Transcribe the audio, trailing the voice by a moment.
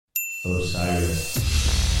Osiris.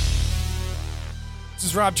 This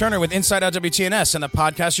is Rob Turner with Inside Out WTNS, and the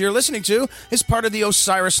podcast you're listening to is part of the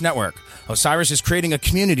Osiris Network. Osiris is creating a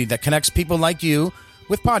community that connects people like you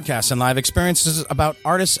with podcasts and live experiences about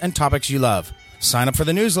artists and topics you love. Sign up for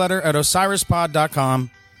the newsletter at osirispod.com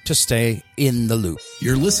to stay in the loop.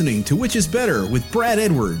 You're listening to Which is Better with Brad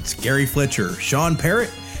Edwards, Gary Fletcher, Sean Parrott,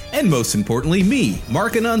 and most importantly, me,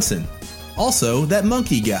 Mark Anunson. Also, that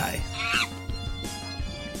monkey guy.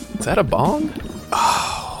 Is that a bong?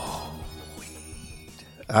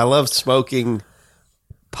 I love smoking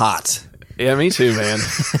pot. Yeah, me too, man.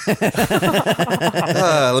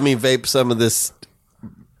 Let me vape some of this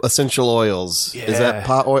essential oils. Yeah. Is that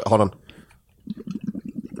pot oil? Hold on.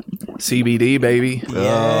 CBD, baby.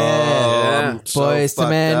 Yeah. Boys to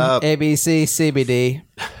men, ABC, CBD.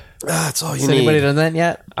 That's all you Has need. anybody done that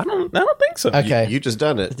yet? I don't think so. Okay. You just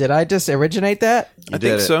done it. Did I just originate that? I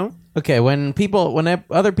think so. Okay, when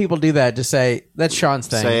other people do that, just say, that's Sean's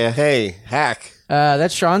thing. Say, hey, hack.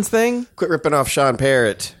 That's Sean's thing? Quit ripping off Sean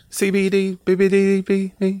Parrott. CBD,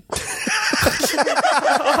 BBD.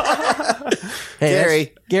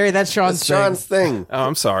 Hey, Gary. that's Sean's That's Sean's thing. Oh,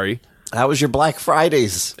 I'm sorry. How was your Black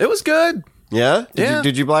Fridays? It was good. Yeah? Yeah.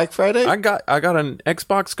 Did you Black Friday? I got an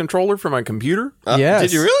Xbox controller for my computer. Yes.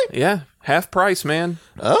 Did you really? Yeah, half price, man.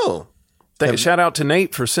 Oh. Shout out to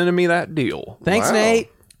Nate for sending me that deal. Thanks, Wow. Nate.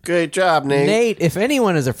 Great job, Nate. Nate, if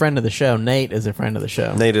anyone is a friend of the show, Nate is a friend of the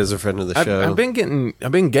show. Nate is a friend of the show.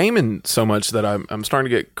 I've been gaming so much that I'm starting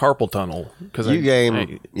to get carpal tunnel because You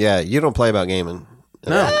game. Yeah, you don't play about gaming.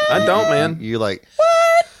 No, I don't, man. You like,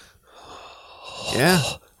 Yeah,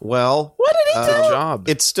 well, What did he good job.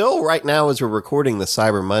 it's still right now as we're recording the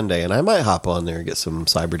Cyber Monday, and I might hop on there and get some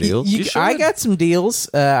cyber deals. You- should. I got some deals.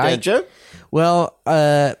 Did you? Well,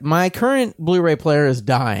 my current Blu-ray player is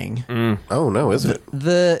dying. Oh, no, is it?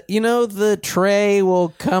 The tray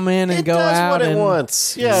will come in and It go does out. what it and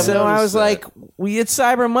wants. Yeah, I've So I noticed was that. like, it's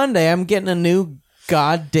Cyber Monday. I'm getting a new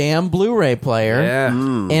goddamn Blu-ray player. Yeah.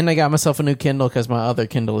 And I got myself a new Kindle because my other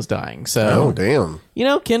Kindle is dying. Oh, So, damn.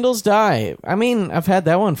 Kindles die. I mean, I've had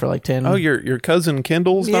that one for like 10. Oh, your cousin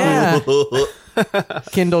Kindle's yeah.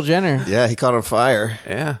 Kindle Jenner. Yeah, he caught on fire.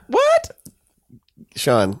 Yeah. What?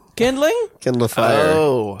 Sean, Kindling? Kindle fire.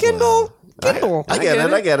 Oh, Kindle? Kindle. I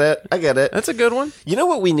get it. that's a good one. You know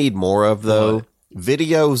what we need more of, though?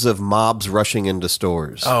 Videos of mobs rushing into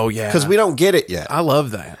stores. Oh, yeah. Because we don't get it yet. I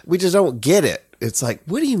love that. We just don't get it. It's like,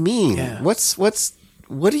 what do you mean? Yeah.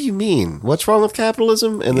 What do you mean? What's wrong with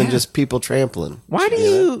capitalism? And then just people trampling. Why do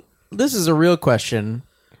you... This is a real question.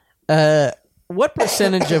 What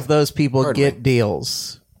percentage of those people get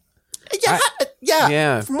deals?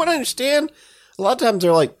 Yeah. From what I understand, a lot of times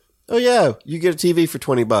they're like, oh yeah, you get a TV for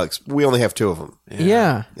 $20. We only have 2 of them.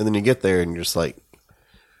 Yeah. And then you get there and you're just like,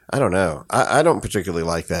 I don't know. I don't particularly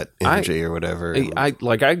like that energy or whatever. I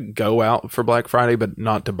go out for Black Friday, but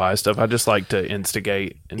not to buy stuff. I just like to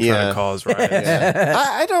instigate and try to cause riots.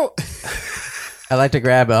 I don't. I like to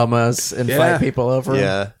grab Elmos and fight people over 'em.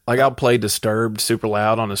 Yeah. Like I'll play Disturbed super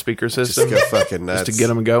loud on a speaker system Just go fucking nuts. just to get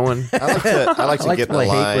them going. I like to get in play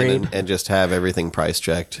the line Hatebreed. and just have everything price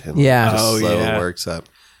checked. And Yeah. just Oh, slowly yeah. works up.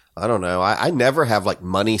 I don't know. I never have like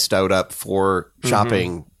money stowed up for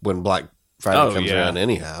shopping when Black Friday Oh, comes yeah. around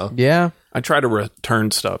anyhow. Yeah. I try to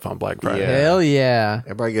return stuff on Black Friday. Yeah. Hell yeah.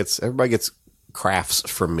 Everybody gets crafts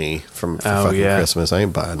from me for Oh, fucking yeah. Christmas. I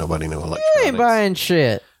ain't buying nobody no electronics. You ain't buying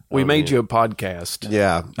shit. We made you a podcast.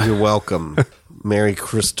 Yeah, you're welcome. Merry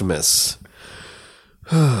Christmas.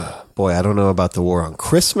 Boy, I don't know about the war on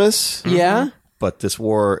Christmas, Yeah. but this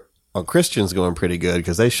war on Christians going pretty good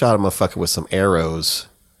because they shot a motherfucker with some arrows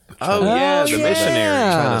Oh, yeah, the yeah.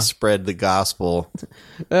 missionaries. trying to spread the gospel.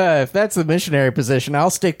 If that's the missionary position, I'll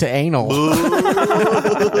stick to anal.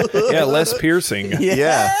 Yeah, less piercing.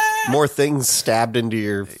 Yeah, more things stabbed into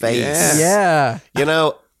your face. Yeah. You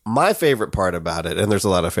know, my favorite part about it, and there's a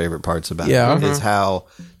lot of favorite parts about Yeah. it, is how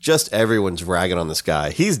just everyone's ragging on this guy.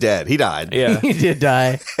 He's dead. He died. Yeah. He did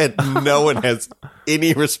die. And no one has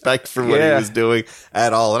any respect for what he Yeah. was doing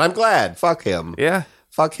at all. And I'm glad. Fuck him. Yeah.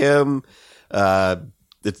 Fuck him.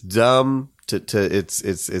 It's dumb.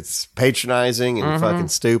 It's patronizing and fucking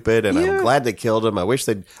stupid. And I'm glad they killed him. I wish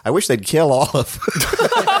they'd kill all of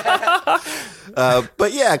them.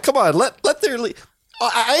 But yeah, come on. Let their.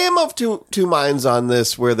 I am of two minds on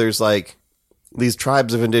this, where there's like these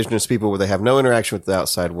tribes of indigenous people where they have no interaction with the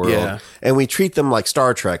outside world, Yeah. and we treat them like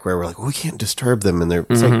Star Trek, where we're like, well, we can't disturb them, and they're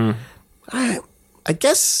it's like, I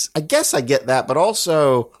guess I get that, but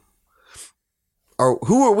also,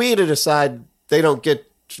 who are we to decide they don't get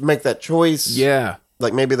to make that choice? Yeah.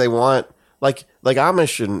 Like maybe they want like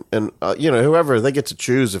Amish and whoever, they get to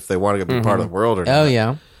choose if they want to be part of the world or not. Oh,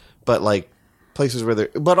 yeah. but like places where they're.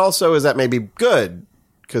 But also, is that maybe good?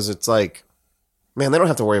 Because it's like, man, they don't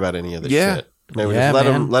have to worry about any of this shit. Maybe just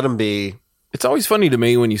let them be. It's always funny to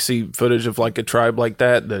me when you see footage of like a tribe like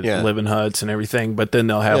that live in huts and everything, but then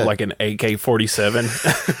they'll have like an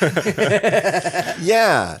AK-47.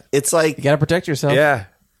 Yeah, it's like You got to protect yourself. Yeah.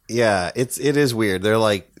 Yeah, it is weird. They're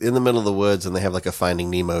like in the middle of the woods and they have like a Finding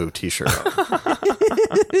Nemo t-shirt on.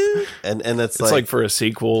 and it's like for a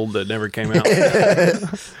sequel that never came out.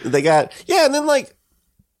 they got and then like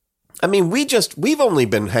I mean we've only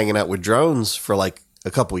been hanging out with drones for like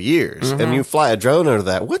a couple years and you fly a drone over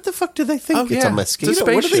that. What the fuck do they think? It's a mosquito? It's a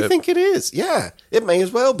what do they spaceship. think it is? Yeah, it may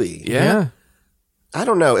as well be. Yeah. I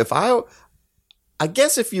don't know. I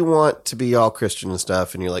guess if you want to be all Christian and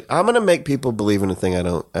stuff and you're like, I'm going to make people believe in a thing I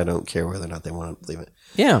don't care whether or not they want to believe it.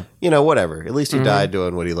 Yeah. You know, whatever. At least he died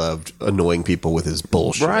doing what he loved, annoying people with his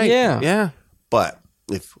bullshit. Right. Yeah. Yeah. But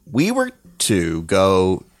if we were to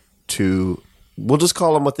go to, we'll just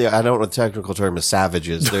call them I don't know what the technical term is,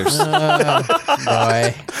 savages. There's,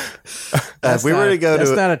 Boy. if we were to go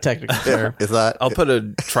That's to, not a technical term. is that, I'll put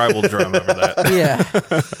a tribal drum over that.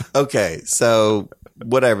 Yeah. okay, so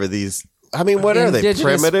whatever these, I mean, what are they?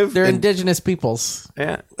 Primitive? They're indigenous peoples.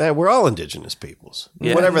 Yeah. We're all indigenous peoples.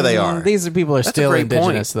 Yeah. Whatever they are. These people are still great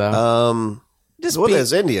indigenous, though. Just Well,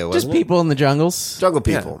 there's India, just wasn't it? people in the jungles. Jungle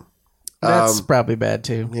people. That's probably bad,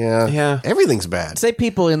 too. Yeah. Yeah. Everything's bad. Say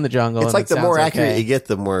people in the jungle. It's and like it the more sounds accurate okay. you get,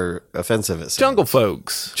 the more offensive it sounds. Jungle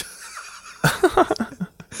folks.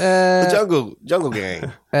 The jungle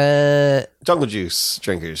gang. Jungle juice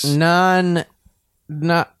drinkers. Not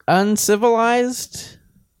uncivilized.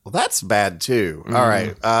 Well, that's bad too. All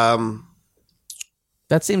right.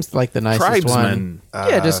 That seems like the nicest one. Tribesmen.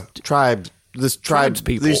 Yeah, just Tribes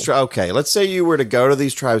people. Okay, let's say you were to go to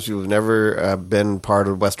these tribes who've never been part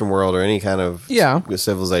of the Western world or any kind of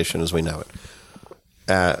civilization as we know it.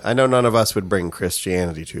 I know none of us would bring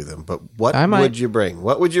Christianity to them, but what would you bring?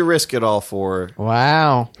 What would you risk it all for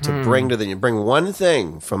wow. to bring to them? You bring one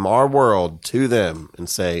thing from our world to them and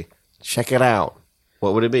say, check it out.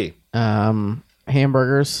 What would it be?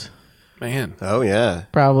 Hamburgers. Man. Oh, yeah.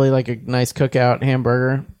 Probably like a nice cookout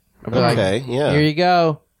hamburger. I'd be Okay, like, yeah. here you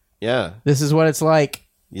go. Yeah. This is what it's like.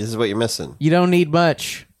 This is what you're missing. You don't need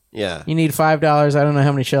much. Yeah. You need $5. I don't know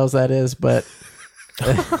how many shells that is, but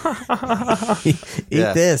eat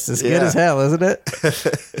this. It's good as hell, isn't it?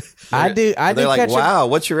 I do. They're like, wow,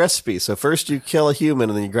 what's your recipe? So first you kill a human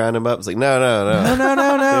and then you grind them up. It's like,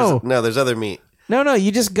 no. No. There's other meat. No.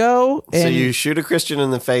 You just go and So you shoot a Christian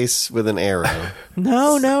in the face with an arrow.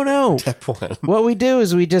 No. Step one. What we do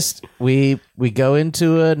is we go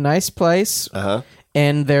into a nice place,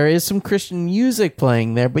 and there is some Christian music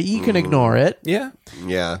playing there, but you can ignore it. Yeah.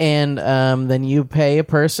 Yeah. And then you pay a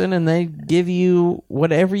person, and they give you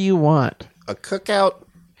whatever you want. A cookout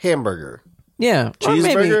hamburger. Yeah, or maybe-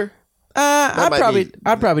 Cheeseburger?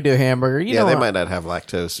 I'd probably do a hamburger. You know they what? might not have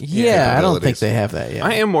lactose. Yeah, I don't think capabilities. they have that yet.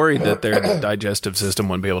 I am worried that their digestive system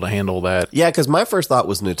wouldn't be able to handle that. Yeah, because my first thought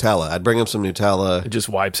was Nutella. I'd bring them some Nutella. It just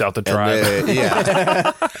wipes out the And tribe.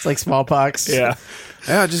 yeah. It's like smallpox. Yeah,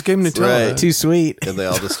 I just gave them Nutella. Right. Too sweet. And they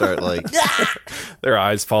all just start like, Their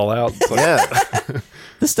eyes fall out. It's like, yeah.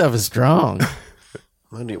 This stuff is strong.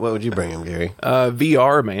 What would you bring them, Gary?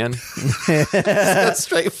 VR, man. That's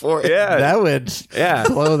straightforward. Yeah. That would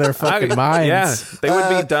blow their fucking minds. Yeah, they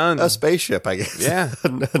would be done. A spaceship, I guess. Yeah. A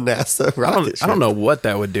NASA rocket ship. I don't know what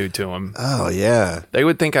that would do to them. Oh, yeah. They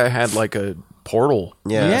would think I had like a portal.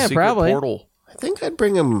 Yeah. Yeah, Secret probably. portal. I think I'd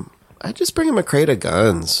just bring him a crate of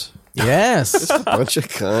guns. Yes. A bunch of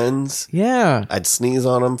guns. Yeah. I'd sneeze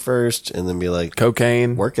on them first and then be like,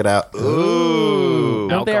 Cocaine. work it out. Ooh.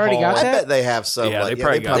 Don't they already got I that? bet they have some. Yeah, like, they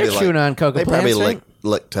probably got They're it. chewing on coca They probably plants, right?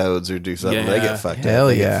 lick toads or do something. They Yeah. get fucked Hell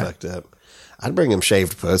up. They yeah. get fucked up. I'd bring them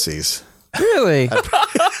shaved pussies. Really?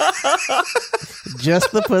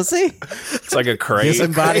 Just the pussy? It's like a crate.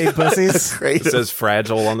 Disembodied pussies? Great. It says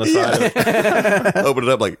fragile on the side of it. Open it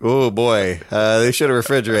up like, oh boy, they should have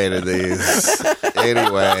refrigerated these.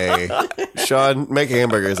 Anyway, Sean, make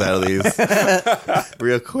hamburgers out of these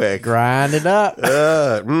real quick. Grind it up.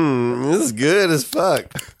 This is good as fuck.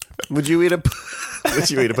 Would you eat a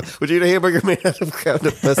hamburger made out of ground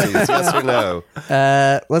up pussies? Yes or no?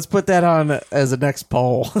 Let's put that on as a next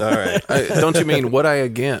poll. All right. Don't you mean would I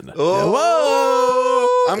again? Whoa!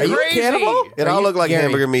 I'm Are you a crazy. cannibal? It Are all you- looked like Gary,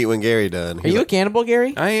 hamburger meat when Gary done. Are you a cannibal,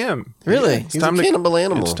 Gary? I am. Really? He's a cannibal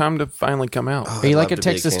animal. It's time to finally come out. Are you I'd like love a to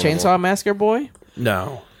be a Texas cannibal. Chainsaw Massacre boy?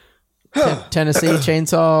 No. Tennessee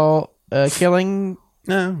Chainsaw killing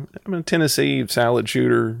No. I'm a Tennessee salad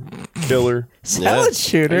shooter killer. salad I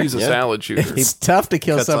shooter? use a salad shooter. It's tough to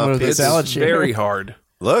kill Cuts someone off with a pieces. salad It's shooter. very hard.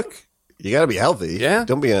 Look, You got to be healthy. Yeah.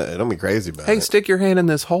 Don't be crazy about Hey, it. stick your hand in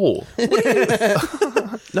this hole.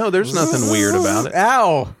 No, there's nothing weird about it.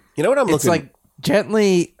 Ow! You know what I'm It's looking? like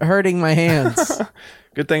gently hurting my hands.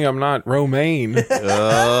 Good thing I'm not romaine.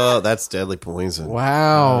 Oh, that's deadly poison.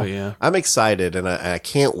 Wow. Oh, yeah. I'm excited, and I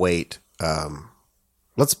can't wait.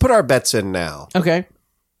 Let's put our bets in now. Okay.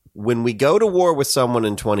 When we go to war with someone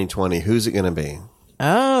in 2020, who's it going to be?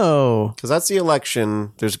 Oh. Because that's the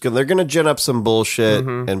election. They're going to gin up some bullshit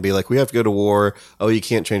and be like, we have to go to war. Oh, you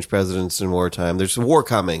can't change presidents in wartime. There's a war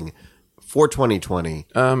coming for 2020.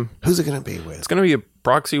 Who's it going to be with? It's going to be a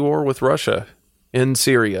proxy war with Russia in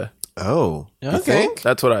Syria. Oh, you Okay. think?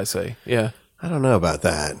 That's what I say. Yeah. I don't know about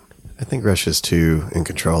that. I think Russia's too in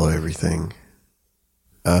control of everything.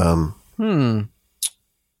 I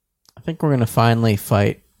think we're going to finally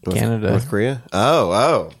fight Canada. North Korea?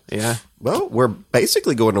 Oh. Yeah. Well, we're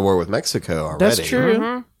basically going to war with Mexico already. That's true.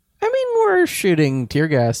 I mean, we're shooting tear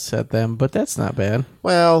gas at them, but that's not bad.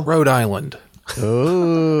 Well, Rhode Island.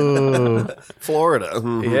 Oh. Florida.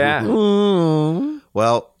 Yeah.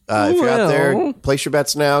 Well, if you're out there, Well. place your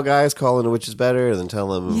bets now, guys. Call into which is better, and then tell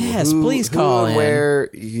them Yes, who, please who call and in. where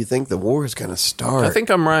you think the war is going to start. I think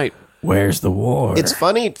I'm right. Where's the war? it's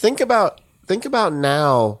funny. Think about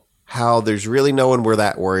now how there's really no one we're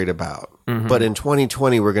that worried about. But in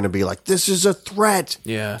 2020, we're going to be like, this is a threat.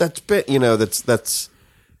 Yeah. that's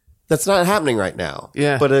not happening right now.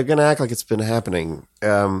 Yeah. But they're going to act like it's been happening.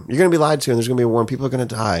 You're going to be lied to, and there's going to be a war, and people are going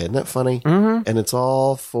to die. Isn't that funny? And it's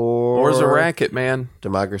all for War's a racket, man.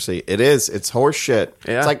 democracy. It is. It's horse shit.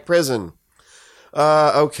 Yeah. It's like prison.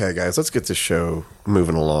 Okay, guys, let's get this show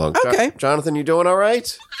moving along. Okay. Jonathan, you doing all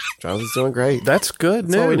right? Jonathan's doing great. That's good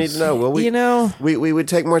That's all we need news. to know. Well, we would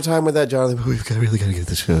take more time with that, Jonathan, but we've really got to get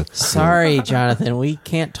this show. Sorry, Jonathan. We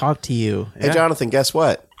can't talk to you. Hey, Jonathan, guess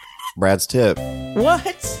what? Brad's tip.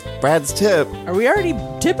 What? Brad's tip. Are we already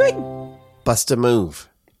tipping? Bust a move.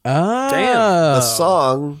 Oh. Damn. The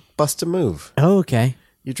song, Bust a Move. Oh, okay.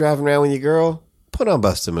 You driving around with your girl? Put on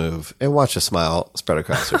Bust a Move and watch a smile spread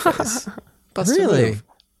across her face. Bust a Really? move.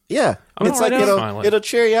 Yeah. I'm It's like already smiling. it'll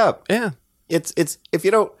cheer you up. Yeah. It's if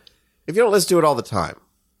you don't listen to it all the time,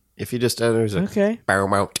 if you just there's a Okay. bow,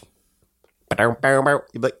 bow, bow, bow, bow,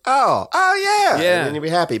 you'd be like, oh yeah, Yeah. and then you'll be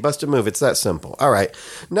happy. Bust a move. It's that simple. All right,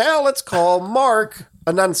 now let's call Mark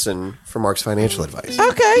Anunson for Mark's financial advice.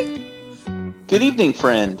 Okay. Good evening,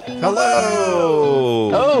 friend.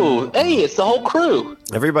 Hello. Oh, hey, it's the whole crew.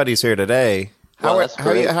 Everybody's here today. Well, that's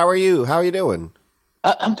great. How are you? How are you doing?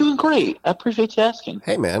 I'm doing great. I appreciate you asking.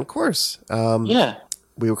 Hey man, of course. Yeah.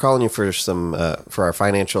 We were calling you for some for our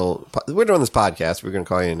financial. We're doing this podcast. We're going to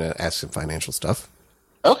call you and ask some financial stuff.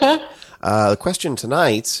 Okay. The question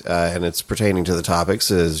tonight, and it's pertaining to the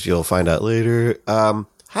topics, is you'll find out later.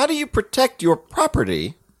 How do you protect your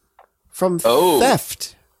property from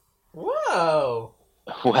theft? Whoa.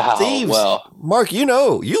 Wow. Thieves. Well, Mark, you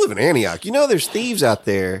live in Antioch. You know there's thieves out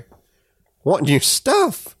there wanting your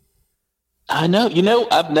stuff. I know.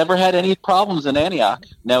 I've never had any problems in Antioch.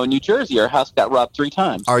 Now, in New Jersey, our house got robbed 3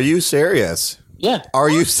 times. Are you serious? Yeah. Are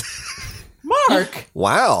you? Mark.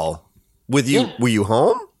 Wow. With you? Yeah. Were you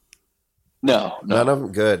home? No. None of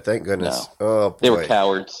them. Good. Thank goodness. No. Oh boy. They were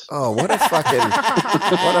cowards. Oh, what a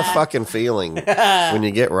fucking feeling when you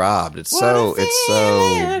get robbed. No, it's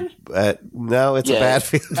a Yeah. bad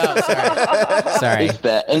feeling. Oh, sorry. It's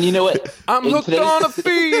bad. And you know what? I'm In hooked today's- on a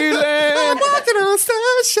feeling. Walking on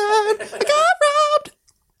sunshine, I got robbed.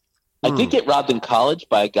 I did get robbed in college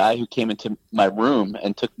by a guy who came into my room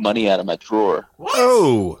and took money out of my drawer.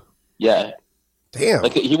 Oh, Yeah. damn.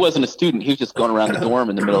 Like, he wasn't a student. He was just going around the dorm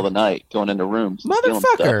in the middle of the night, going into rooms. and stealing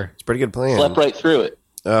stuff. Motherfucker. It's a pretty good plan. Slept right through it.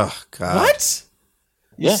 Oh, God. What?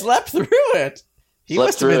 Yeah. You slept through it. He Slept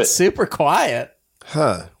must have through been it. super quiet.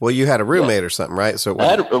 Huh. Well, you had a roommate or something, right? So it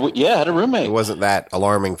I wasn't, had a roommate. it wasn't that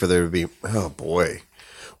alarming for there to be, oh, boy.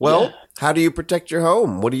 Well, Yeah. how do you protect your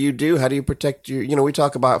home? What do you do? How do you protect your, we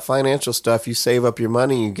talk about financial stuff. You save up your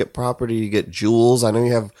money, you get property, you get jewels. I know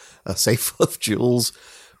you have a safe full of jewels.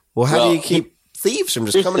 Well, how do Well, you keep thieves from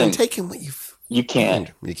just here's the coming and thing. taking what you've You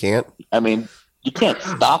can't. You can't? I mean, you can't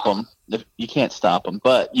stop them. You can't stop them,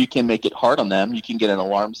 but you can make it hard on them. You can get an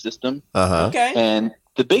alarm system. Uh-huh. Okay. And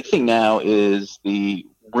the big thing now is the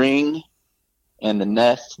Ring and the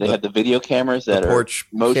Nest. They have the video cameras that porch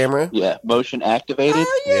are motion, camera? Yeah, motion activated.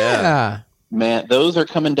 Oh, yeah. Man, those are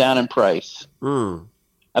coming down in price. Mm.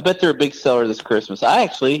 I bet they're a big seller this Christmas. I'm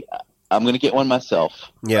going to get one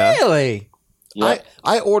myself. Yeah. Really? Yep.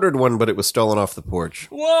 I ordered one, but it was stolen off the porch.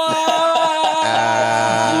 What?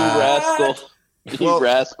 You rascal. You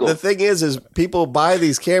rascal. The thing is people buy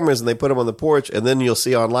these cameras and they put them on the porch, and then you'll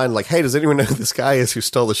see online like, hey, does anyone know who this guy is who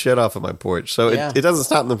stole the shit off of my porch? So it doesn't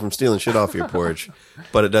stop them from stealing shit off your porch,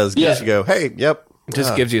 but it does get you go, hey, yep. It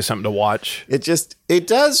just gives you something to watch. It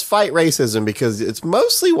does fight racism because it's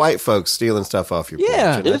mostly white folks stealing stuff off your porch.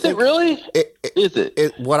 And Is it really? Is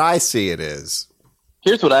it? What I see it is.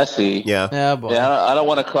 Here's what I see. Yeah. Oh, boy. Yeah, I don't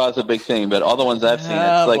want to cause a big thing, but all the ones I've seen,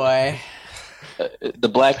 it's like the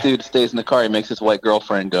black dude stays in the car. He makes his white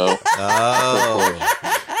girlfriend go. Oh.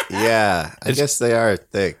 Yeah. I guess they are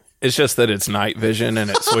thick. It's just that it's night vision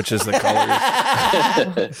and it switches the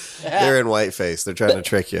colors. They're in whiteface. They're trying to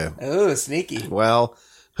trick you. Oh, sneaky. Well,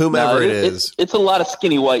 whomever it is. It's a lot of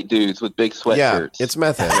skinny white dudes with big sweatshirts. Yeah, it's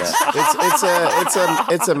meth heads.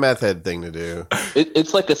 It's a meth head thing to do.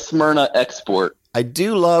 It's like a Smyrna export. I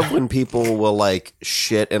do love when people will like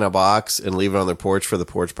shit in a box and leave it on their porch for the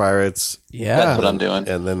porch pirates. Yeah. That's what I'm doing.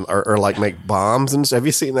 And then or like make bombs and stuff. Have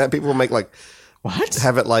you seen that? People make like what?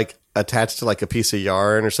 Have it like attached to like a piece of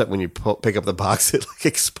yarn or something. When you pick up the box, it like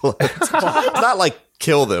explodes. Not like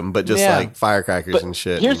kill them, but just like firecrackers and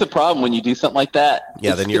shit. Here's the problem: when you do something like that,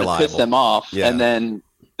 yeah, then you're liable. Piss them off, and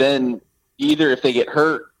then either if they get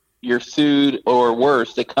hurt, you're sued, or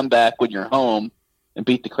worse, they come back when you're home and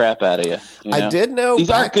beat the crap out of you. You know? I did know these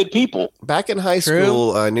aren't good people. Back in high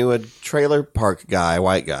school, I knew a trailer park guy,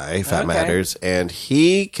 white guy, Fat Matters, and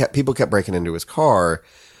people kept breaking into his car.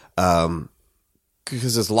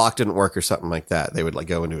 Because his lock didn't work or something like that. They would like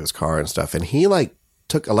go into his car and stuff. And he like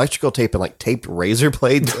took electrical tape and like taped razor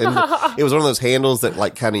blades. And it was one of those handles that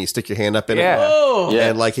like kind of you stick your hand up in it.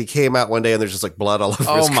 And like he came out one day and there's just like blood all over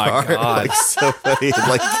his car. God. Like so funny. And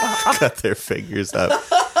like cut their fingers up.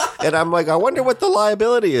 And I'm like, I wonder what the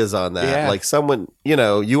liability is on that. Yeah. Like someone,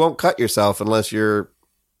 you won't cut yourself unless you're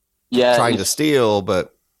trying to steal.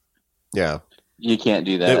 But yeah, you can't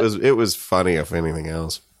do that. It was funny if anything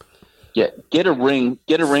else. Yeah, get a ring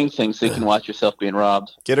thing so you can watch yourself being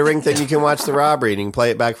robbed. Get a ring thing you can watch the robbery and you can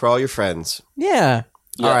play it back for all your friends. Yeah.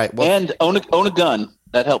 All right. Well, and own a gun.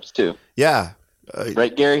 That helps too. Yeah.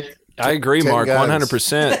 Right, Gary? I agree, Mark. guns.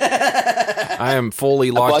 100%. I am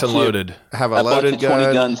fully locked and loaded. Have a loaded gun.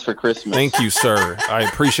 20 guns for Christmas. Thank you, sir. I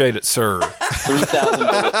appreciate it, sir. 3,000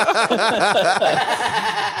 bullets.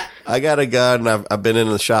 I got a gun. I've been in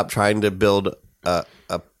the shop trying to build a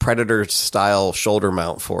Predator style shoulder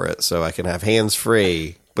mount for it so I can have hands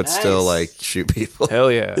free but still like shoot people.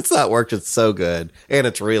 Hell yeah. It's not worked. It's so good. And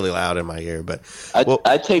it's really loud in my ear, but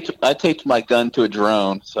I taped my gun to a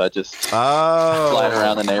drone, so I just fly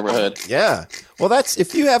around the neighborhood. Yeah. Well, that's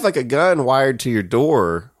if you have like a gun wired to your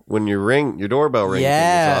door when your doorbell ring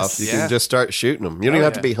goes off, you can just start shooting them. You don't even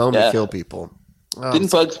have to be home to kill people.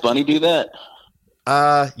 Didn't Bugs Bunny do that?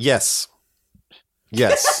 Yes.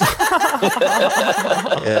 Yes.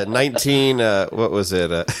 What was it?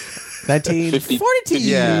 1942.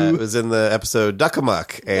 Yeah, it was in the episode Duck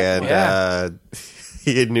Amuck, and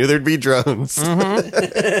he knew there'd be drones.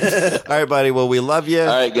 Mm-hmm. All right, buddy. Well, we love you. All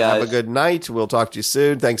right, guys. Have a good night. We'll talk to you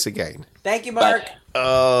soon. Thanks again. Thank you, Mark. Bye.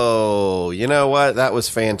 Oh, you know what? That was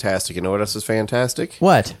fantastic. You know what else is fantastic?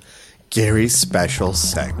 What? Gary's special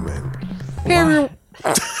segment.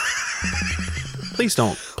 Please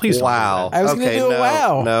don't. Please don't. Wow. I was going to do a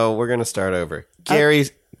wow. No, we're going to start over.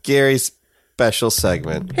 Gary's special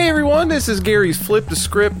segment. Hey, everyone. This is Gary's Flip the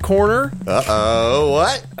Script Corner. Uh-oh.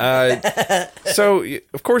 What? So,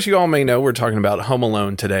 of course, you all may know we're talking about Home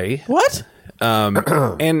Alone today. What?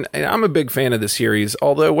 And I'm a big fan of the series,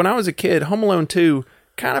 although when I was a kid, Home Alone 2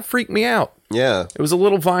 kind of freaked me out. Yeah. It was a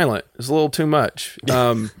little violent. It was a little too much.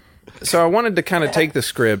 So I wanted to kind of take the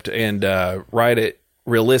script and write it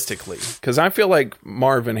realistically, because I feel like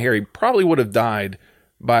Marv and Harry probably would have died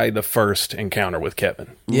by the first encounter with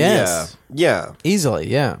Kevin. Yes. Yeah. Easily,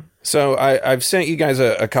 yeah. So I've sent you guys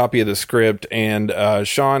a copy of the script, and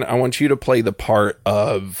Sean, I want you to play the part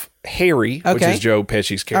of Harry, which is Joe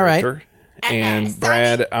Pesci's character. All right. And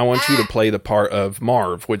Brad, I want you to play the part of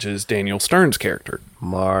Marv, which is Daniel Stern's character.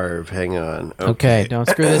 Marv, hang on. Okay, don't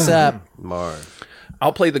screw this up. Marv.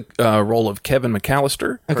 I'll play the role of Kevin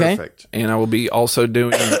McAllister. Okay. Perfect. And I will be also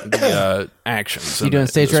doing the actions. You doing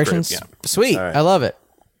stage directions? Yeah. Sweet. All right. I love it.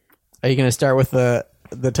 Are you going to start with the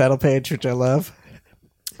title page, which I love?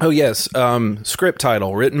 Oh, yes. Script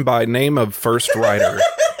title, written by name of first writer,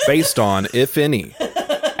 based on, if any,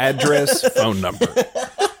 address, phone number.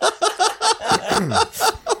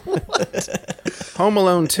 Home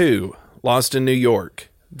Alone 2, Lost in New York,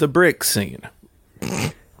 the brick scene.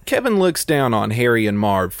 Kevin looks down on Harry and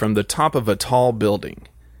Marv from the top of a tall building.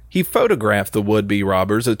 He photographed the would-be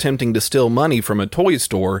robbers attempting to steal money from a toy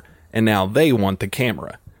store, and now they want the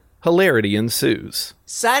camera. Hilarity ensues.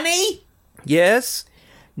 Sonny? Yes?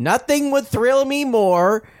 Nothing would thrill me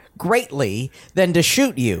more greatly than to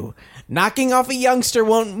shoot you. Knocking off a youngster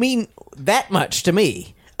won't mean that much to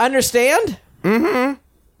me. Understand? Mm-hmm.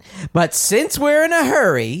 But since we're in a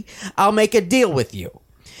hurry, I'll make a deal with you.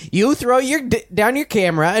 You throw down your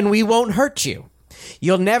camera and we won't hurt you.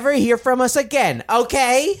 You'll never hear from us again,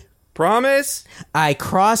 okay? Promise? I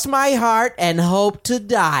cross my heart and hope to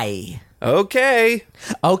die. Okay.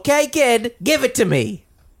 Okay, kid, give it to me.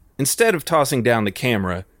 Instead of tossing down the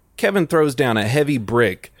camera, Kevin throws down a heavy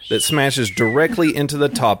brick that smashes directly into the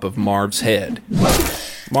top of Marv's head.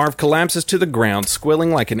 Marv collapses to the ground,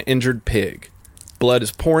 squealing like an injured pig. Blood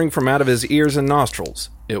is pouring from out of his ears and nostrils.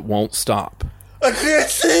 It won't stop. I can't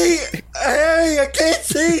see! Hey, I can't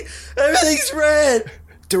see! Everything's red!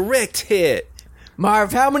 Direct hit.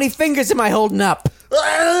 Marv, how many fingers am I holding up?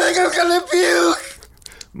 I think I'm gonna puke!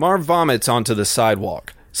 Marv vomits onto the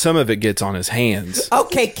sidewalk. Some of it gets on his hands.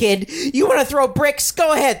 Okay, kid, you want to throw bricks?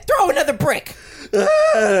 Go ahead, throw another brick.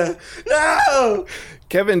 No!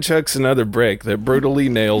 Kevin chucks another brick that brutally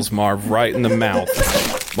nails Marv right in the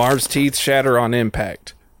mouth. Marv's teeth shatter on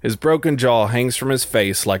impact. His broken jaw hangs from his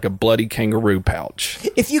face like a bloody kangaroo pouch.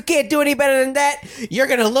 If you can't do any better than that, you're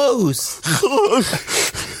gonna lose.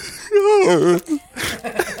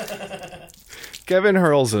 Kevin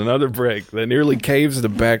hurls another brick that nearly caves the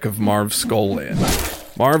back of Marv's skull in.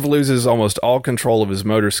 Marv loses almost all control of his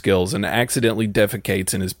motor skills and accidentally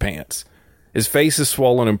defecates in his pants. His face is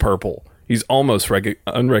swollen and purple. He's almost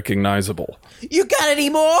unrecognizable. You got any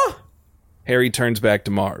more? Harry turns back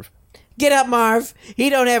to Marv. Get up, Marv. He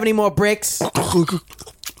don't have any more bricks.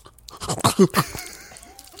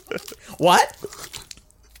 What?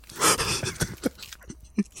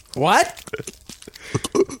 What?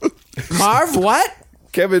 Marv, what?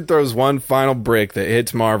 Kevin throws one final brick that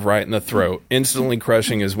hits Marv right in the throat, instantly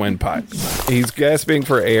crushing his windpipe. He's gasping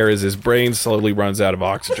for air as his brain slowly runs out of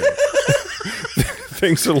oxygen.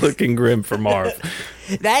 Things are looking grim for Marv.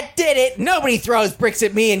 That did it. Nobody throws bricks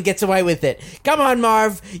at me and gets away with it. Come on,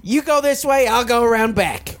 Marv. You go this way, I'll go around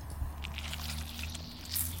back.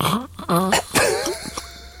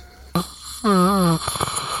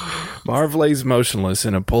 Marv lays motionless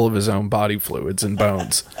in a pool of his own body fluids and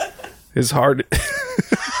bones. His heart...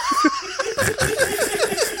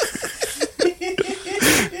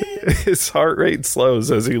 His heart rate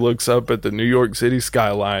slows as he looks up at the New York City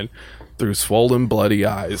skyline through swollen, bloody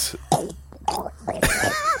eyes.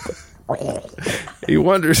 He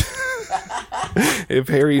wonders if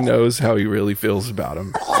Harry knows how he really feels about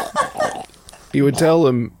him. He would tell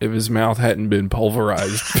him if his mouth hadn't been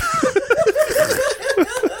pulverized.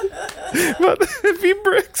 But if he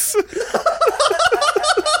bricks...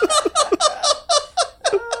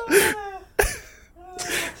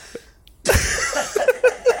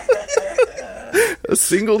 A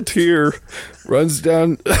single tear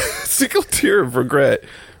of regret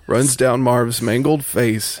runs down Marv's mangled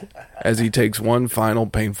face as he takes one final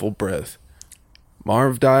painful breath.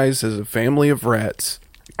 Marv dies as a family of rats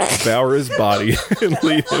devour his body and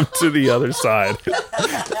lead him to the other side.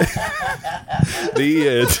 The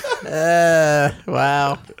end.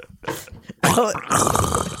 Wow.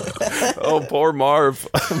 Oh, poor Marv.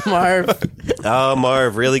 Marv. Oh,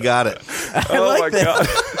 Marv really got it. Oh, like my that. God.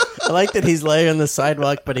 I like that he's laying on the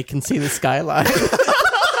sidewalk, but he can see the skyline. It's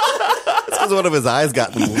because one of his eyes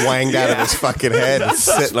got wanged out of his fucking head and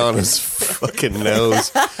sitting on his fucking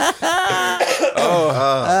nose.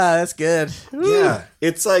 That's good. Yeah.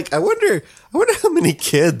 It's like, I wonder how many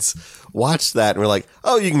kids watched that and were like,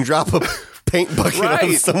 oh, you can drop a paint bucket on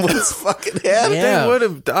Right. someone's fucking head? Yeah. They would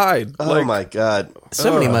have died. Oh, my God.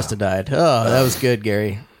 Somebody must have died. Oh, that was good,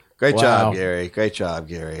 Gary. Great Wow. job, Gary. Great job,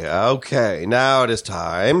 Gary. Okay, now it is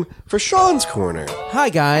time for Sean's Corner. Hi,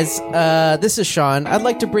 guys. This is Sean. I'd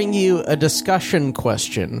like to bring you a discussion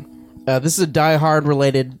question. This is a Die Hard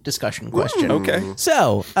related discussion question. Okay.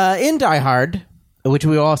 So, in Die Hard, which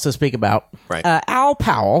we will also speak about, Right. Al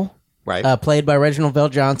Powell, Right. played by Reginald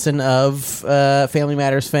VelJohnson of Family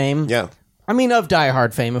Matters fame. Yeah. I mean, of Die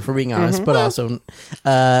Hard fame, if we're being honest, but also,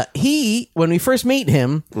 when we first meet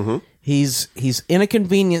him, he's in a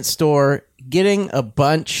convenience store getting a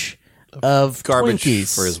bunch of Garbage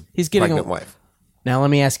Twinkies. for his He's getting pregnant wife. Now, let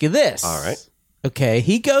me ask you this. All right. Okay,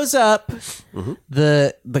 he goes up.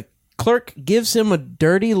 The clerk gives him a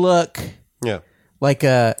dirty look, Yeah. like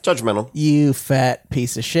a Judgmental. "you fat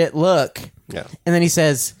piece of shit" look. Yeah. And then he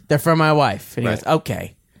says, "They're for my wife." And he Right. goes,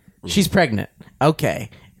 "Okay, she's pregnant. Okay,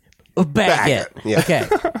 bag it." Yeah. Okay.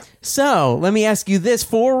 So let me ask you this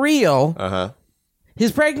for real: Uh-huh.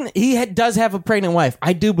 does have a pregnant wife.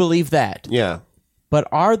 I do believe that. Yeah. But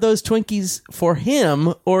are those Twinkies for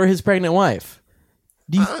him or his pregnant wife?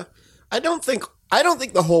 Do you? I don't think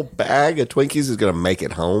the whole bag of Twinkies is going to make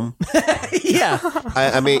it home. Yeah.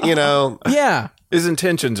 I mean, you know, Yeah. His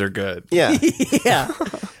intentions are good. yeah. Yeah.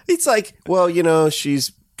 It's like, well, you know,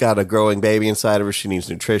 she's got a growing baby inside of her. She needs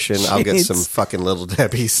nutrition. I'll get needs- some fucking Little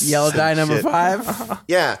Debbie's. Yellow dye number Shit. 5.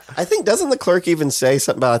 Yeah. I think, doesn't the clerk even say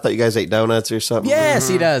something about, I thought you guys ate donuts or something? Yes,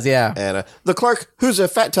 he does. Yeah. And the clerk, who's a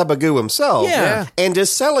fat tub of goo himself, Yeah. and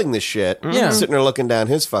is selling this shit, Yeah. sitting there looking down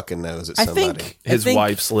his fucking nose at I somebody. His think-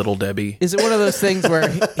 wife's Little Debbie. Is it one of those things where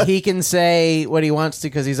he can say what he wants to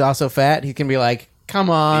because he's also fat? He can be like, come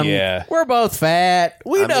on. Yeah. We're both fat.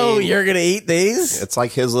 We know mean, you're going to eat these. It's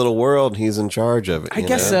like his little world. He's in charge of it. I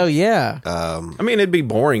guess so, yeah. I mean, it'd be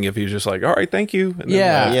boring if he was just like, all right, thank you. And then,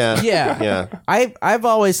 Yeah. Yeah. Yeah. Yeah. I've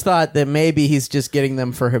always thought that maybe he's just getting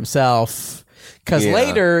them for himself. Because Yeah.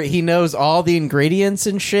 later he knows all the ingredients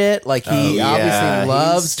and shit. Like he yeah. obviously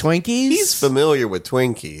loves Twinkies. He's familiar with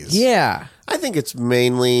Twinkies. Yeah. I think it's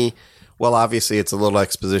mainly, well, obviously it's a little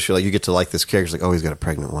exposition. Like you get to like this character, like, oh, he's got a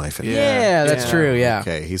pregnant wife. And Yeah, that's true. Yeah.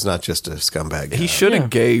 Okay, he's not just a scumbag guy. He should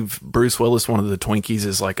have gave Bruce Willis one of the Twinkies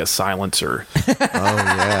as like a silencer. Oh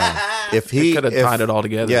yeah. If he Could have tied it all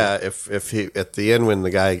together. Yeah. If he at the end when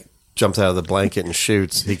the guy jumps out of the blanket and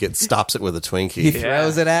shoots, he stops it with a Twinkie. He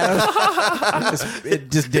throws it at him.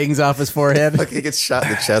 It just dings off his forehead. Like he gets shot in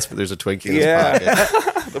the chest, but there's a Twinkie in Yeah. his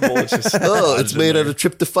pocket. The bullet's just Oh, it's made out of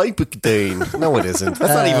tryptophan. No, it isn't.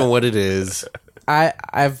 That's not even what it is.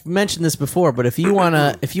 I've mentioned this before, but if you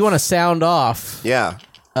wanna sound off Yeah.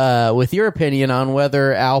 with your opinion on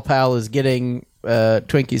whether Al Pal is getting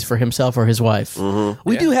Twinkies for himself or his wife,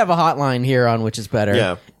 we do have a hotline here on Which Is Better.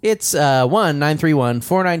 Yeah. It's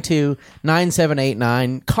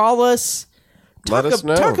 1-931-492-9789. Call us. Let us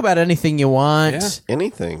know. Talk about anything you want. Yeah.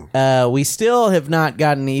 Anything. We still have not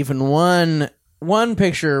gotten even one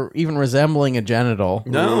picture even resembling a genital.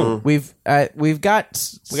 No. We've got We got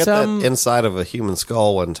some that inside of a human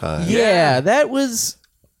skull one time. yeah, that was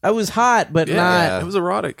hot, but not It was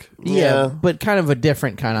erotic. yeah, Yeah. but kind of a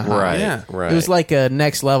different kind of hot. Right. Yeah. Right. It was like a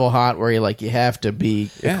next level hot where you have to be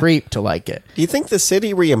a creep to like it. Do you think the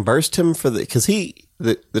city reimbursed him for because the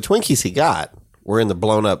Twinkies he got were in the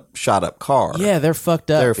blown up, shot up car? Yeah, they're fucked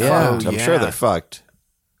up. They're yeah. fucked. I'm yeah. sure they're fucked.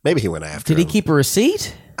 Maybe he went after Did he him. keep a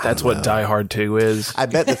receipt? That's what Die Hard 2 is. I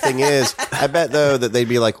bet the thing is, I bet though that they'd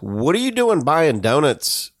be like, "What are you doing buying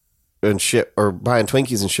donuts and shit, or buying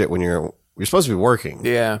Twinkies and shit when you're supposed to be working?"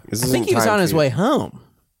 Yeah. This I think isn't he was time on for his you. way home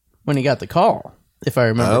when he got the call, if I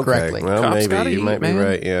remember Okay. correctly. Well, Cops maybe gotta you eat, might man. be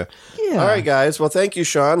right. Yeah. Yeah. All right, guys. Well, thank you,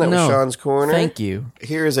 Sean. That No, was Sean's corner. Thank you.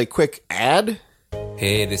 Here is a quick ad.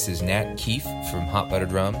 Hey, this is Nat Keefe from Hot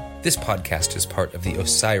Buttered Rum. This podcast is part of the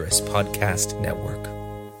Osiris Podcast Network.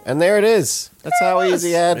 And there it is. That's how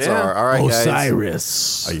easy ads Yeah. are. All right, guys.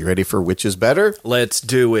 Osiris. Are you ready for Which Is Better? Let's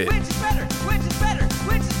do it. Which is better? Which is better?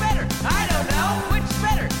 Which is better? I don't know. Which is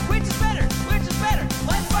better? Which is better? Which is better?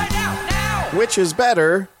 Let's find out now. Which is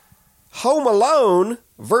better? Home Alone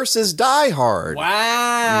versus Die Hard.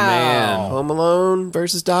 Wow. Man. Home Alone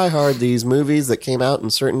versus Die Hard. These movies that came out in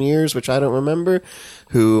certain years, which I don't remember,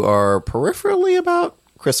 who are peripherally about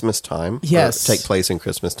Christmas time. Yes. Or take place in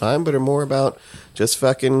Christmas time, but are more about just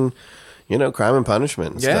fucking, crime and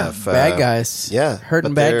punishment and Yeah. stuff. Bad guys. yeah,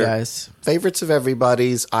 Hurting but bad they're guys. Favorites of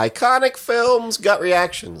everybody's iconic films, gut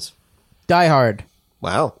reactions. Die Hard.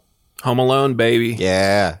 Wow. Home Alone, baby.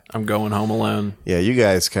 Yeah. I'm going Home Alone. Yeah, you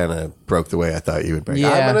guys kind of broke the way I thought you would break. Yeah.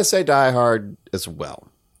 I'm going to say Die Hard as well.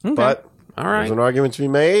 But All right. there's an argument to be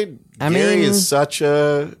made. I Gary mean- is such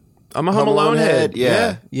a I'm a Home Alone head.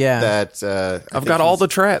 Yeah. Yeah. That I I've think got all he's- the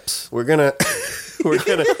traps. We're gonna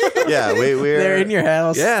yeah, we're They're in your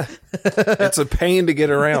house. Yeah. It's a pain to get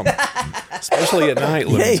around, especially at night,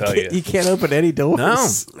 let me tell you. You can't open any doors.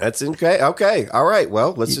 No. That's okay. Okay. All right.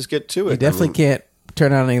 Well, let's just get to it. You definitely can't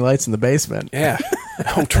turn on any lights in the basement. Yeah.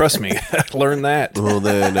 Oh, trust me. Learn that. Well,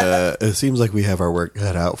 then it seems like we have our work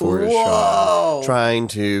cut out for us, Sean. Trying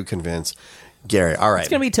to convince Gary. All right. It's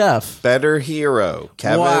going to be tough. Better hero.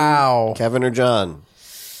 Kevin. Wow. Kevin or John?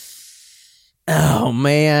 Oh,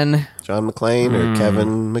 man. John McClane or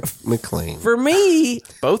Kevin McClane? For me,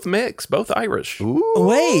 Both mix, both Irish.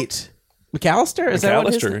 wait. McAllister? Is that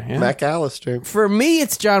what his McAllister. Yeah. McAllister. For me,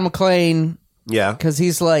 it's John McClane Yeah. because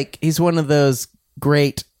he's one of those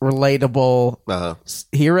great, relatable Uh-huh.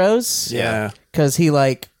 heroes. Yeah. Because he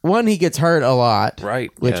gets hurt a lot.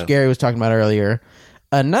 Right. Which Yeah. Gary was talking about earlier.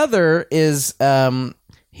 Another is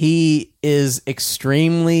he is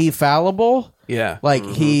extremely fallible. Yeah. Like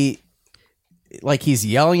he's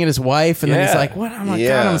yelling at his wife, and then he's Yeah. like, "What? Oh my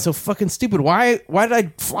Yeah. god, I'm so fucking stupid. Why did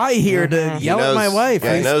I fly here to yell at my wife?"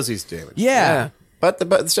 Yeah, he He's- knows he's damaged. yeah. But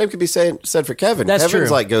the same could be said for Kevin. That's Kevin's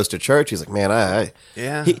true. like goes to church. He's like, man,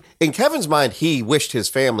 Yeah. In Kevin's mind, he wished his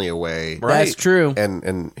family away. Right. That's true.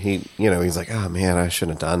 And he, he's like, oh man, I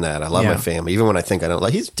shouldn't have done that. I love Yeah. my family, even when I think I don't.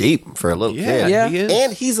 Like, he's deep for a little kid. Yeah. he is.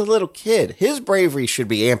 And he's a little kid. His bravery should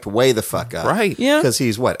be amped way the fuck up. Right. Yeah. Because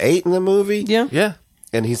he's 8 in the movie. Yeah. Yeah.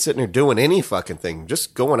 And he's sitting there doing any fucking thing.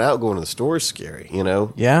 Just going to the store is scary, Yeah.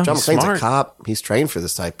 John He's McClane's smart. a cop. He's trained for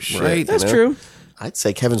this type of shit. Right. you That's know? true. I'd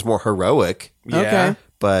say Kevin's more heroic, Yeah. Okay.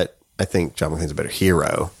 but I think John McClane's a better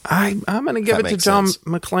hero. I'm going to give That it to makes John sense.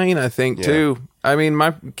 McClane, I think, too. I mean,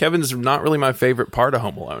 Kevin's not really my favorite part of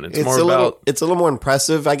Home Alone. It's more about... It's a little more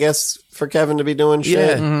impressive, I guess, for Kevin to be doing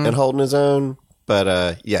shit Yeah. and holding his own. But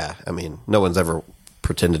I mean, no one's ever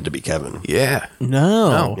pretended to be Kevin. Yeah.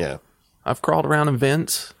 No. Yeah. I've crawled around in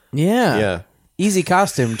vents. Yeah. Yeah. Easy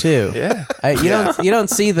costume too. Yeah. You don't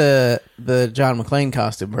see the John McClane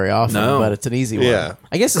costume very often, No. but it's an easy one. Yeah.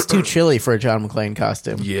 I guess it's too chilly for a John McClane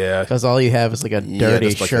costume. Yeah. Because all you have is like a dirty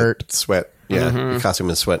just like shirt, a sweat. Yeah. The costume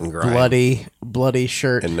is sweat and grime. bloody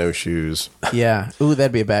shirt. And no shoes. Yeah. Ooh,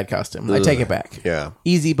 that'd be a bad costume. I take it back. Yeah.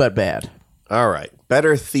 Easy but bad. All right.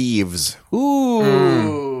 Better Thieves.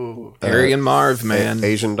 Ooh. Harry and Marv, man.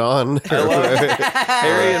 Asian Dawn.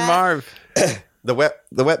 Harry and Marv. The wet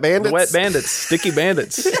bandits. The wet bandits. Sticky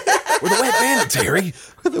bandits. We're the wet bandits, Harry.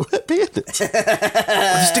 The wet bandits. We're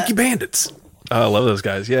the sticky bandits. Oh, I love those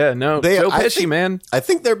guys. Yeah, no. Joe I Pesci, think- man. I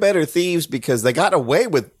think they're better thieves because they got away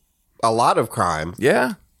with a lot of crime.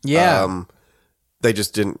 Yeah. Yeah. They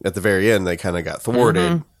just didn't at the very end. They kind of got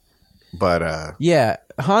thwarted. But Yeah.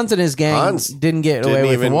 Hans and his gang Hans didn't get didn't away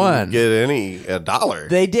with even one. get a dollar.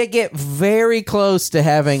 They did get very close to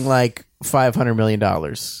having like $500 million.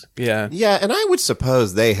 Yeah. Yeah, and I would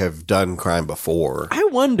suppose they have done crime before. I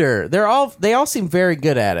wonder. They all seem very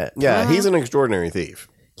good at it. Yeah, he's an extraordinary thief.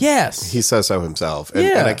 Yes. He says so himself, and,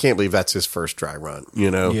 Yeah. and I can't believe that's his first dry run.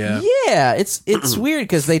 Yeah. Yeah, it's weird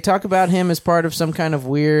because they talk about him as part of some kind of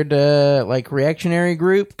weird like reactionary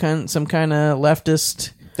group, some kind of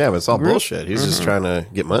leftist. Yeah, but it's all bullshit. He's just trying to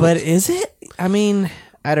get money. But is it? I mean,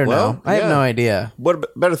 I don't Well, know. I have yeah. no idea. What about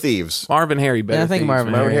better thieves? Marv and Harry, better Yeah, I think thieves,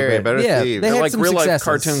 Marvin man. Marvin Harry, Harry, better yeah, thieves. they They're had Like some real life successes.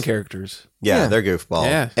 cartoon characters. Yeah, Yeah. they're goofball.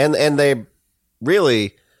 Yeah. and they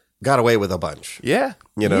really got away with a bunch. Yeah.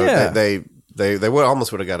 Yeah. They would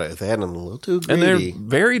almost would have got it if they hadn't been a little too And they're greedy.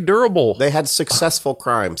 very durable. They had successful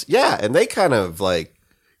crimes. Yeah, and they kind of like,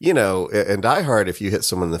 in Die Hard, if you hit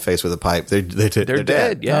someone in the face with a pipe, they're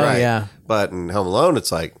dead, yeah. Oh, yeah. But in Home Alone,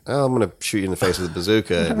 it's like, oh, I'm going to shoot you in the face with a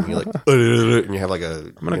bazooka, and you're like, and you have like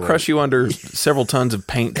a. I'm going to crush you under several tons of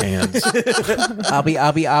paint cans. Abby.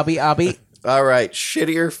 All right,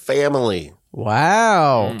 shittier family.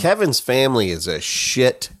 Wow. Kevin's family is a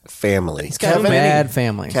shit family. He's Got a bad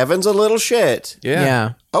family. Kevin's a little shit.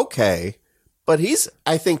 Yeah. Okay, but he's,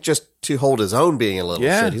 I think, just to hold his own being a little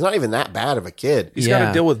Yeah. shit. He's not even that bad of a kid. He's got Yeah.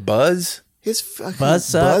 to deal with Buzz. His fucking Buzz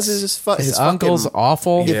sucks. is his His uncle's fucking,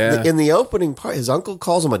 awful. Yeah. In the opening part, his uncle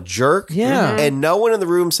calls him a jerk. Yeah. And no one in the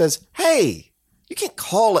room says, hey, you can't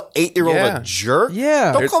call an 8-year-old Yeah. a jerk.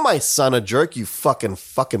 Yeah. Don't call my son a jerk, you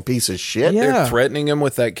fucking piece of shit. Yeah. They're threatening him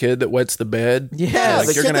with that kid that wets the bed. Yeah, Like,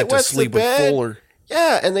 the you're kid going to have that to wets the sleep with bed. Fuller.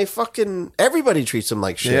 Yeah, and everybody treats him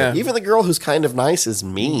like shit. Yeah. Even the girl who's kind of nice is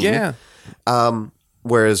mean. Yeah.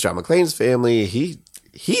 Whereas John McClane's family, he's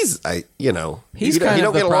He's you kind don't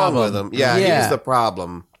of the get along problem. with him. Yeah, he's the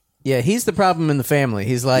problem. Yeah, he's the problem in the family.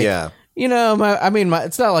 He's like, Yeah.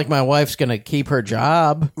 it's not like my wife's going to keep her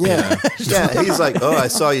job. Yeah. Yeah, he's like, oh, I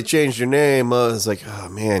saw you changed your name. It's like, oh,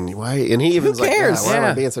 man, why? And he even's Who like, cares? why am I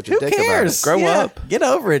Yeah. being such a Who dick cares? about it? Grow Yeah. up. Get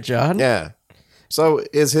over it, John. Yeah. So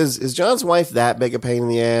is John's wife that big a pain in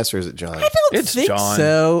the ass, or is it John? I don't It's think John.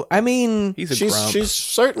 so. I mean, He's a She's grump. she's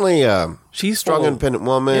certainly a She's strong, full- independent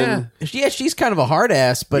woman. yeah, she's kind of a hard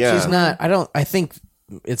ass, but Yeah. she's not. I think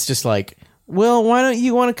it's just like, well, why don't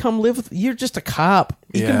you want to come live with? You're just a cop.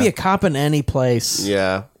 You can Yeah. be a cop in any place,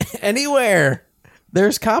 Yeah. anywhere.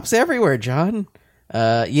 There's cops everywhere, John.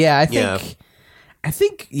 I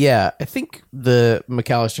think the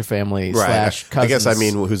McAllister family slash I cousins. guess I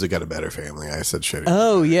mean, who's got a better family? I said shit.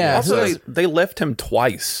 Oh yeah, Also, they left him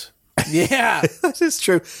twice. yeah. That is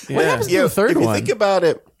true. What happens to the third if you one? think about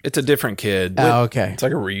it, It's a different kid. Oh, okay. It's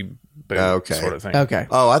like a reboot Okay. sort of thing. Okay.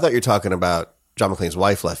 oh, I thought you were talking about John McClane's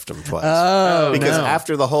wife left him twice. Oh, because no.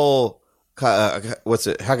 after the whole what's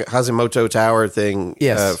it Hazimoto Tower thing?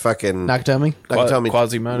 Yes. fucking Nakatomi.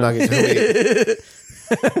 Quasimodo. Nakatomi.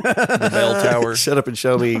 The bell tower. Shut up and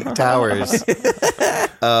show me towers.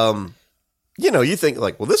 you think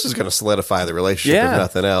like, well, this is going to solidify the relationship Yeah. if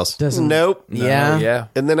nothing else. Doesn't- Nope. Yeah. Yeah.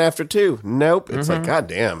 And then after 2, nope. It's like, God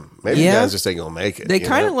damn. Maybe Yeah. you guys just ain't going to make it. They you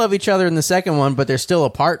kind of know? love each other in the second one, but they're still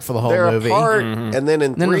apart for the whole They're movie. apart. And then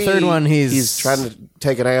in Then the 3, third one, he's trying to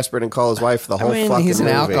take an aspirin and call his wife the whole I mean, fucking he's an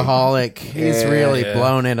movie. alcoholic. He's Yeah. really Yeah.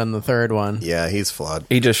 blown it on the third one. Yeah, he's flawed.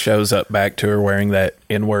 He just shows up back to her wearing that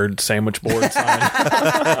N-word sandwich board sign.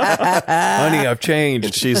 Honey, I've And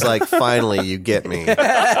changed. she's like, finally, you get me.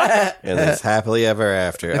 And it's happily ever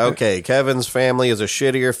after. Okay, Kevin's family is a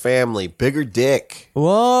shittier family. Bigger dick.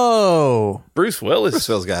 Whoa. Bruce Willis. Bruce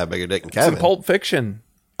Willis got a bigger dick than in Kevin. Pulp Fiction,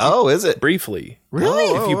 Oh, is it? briefly. Really?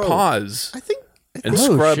 If you pause I think. and Oh,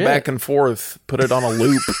 scrub shit. back and forth, put it on a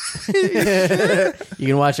loop. You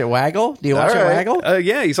can watch it waggle? Do you watch All it right. waggle?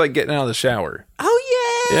 Yeah, he's like getting out of the shower.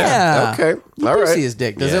 Oh, yeah. Yeah. Okay. You All do right. see his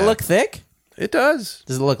dick. Does it Yeah. look thick? It does.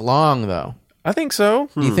 Does it look long, though? I think so.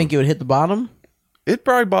 Do you think it would hit the bottom? It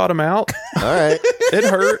probably bottom out. All right. It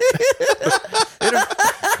hurt.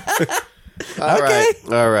 All right.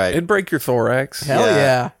 All right. It'd break your thorax, Hell Yeah.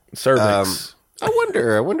 yeah. cervix. I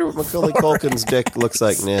wonder what Macaulay Culkin's dick looks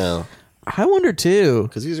like now. I wonder, too.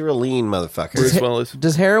 Because he's a real lean motherfucker. Bruce Willis.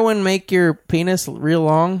 Does heroin make your penis real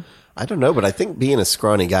long? I don't know, but I think being a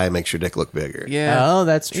scrawny guy makes your dick look bigger. Yeah. Oh,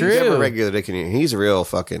 that's If you have a true. regular dick in you, he's a real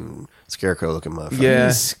fucking scarecrow looking motherfucker. Yeah.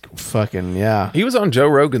 He's fucking, yeah. He was on Joe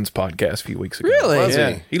Rogan's podcast a few weeks ago. Really? Was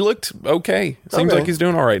Yeah. he? He looked okay. Seems Okay. like he's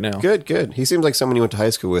doing all right now. Good, good. He seems like someone you went to high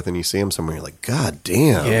school with and you see him somewhere, you're like, God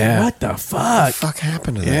damn. Yeah. What the What fuck? the fuck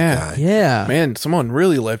happened to Yeah. that guy? Yeah. Man, someone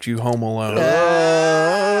really left you home alone.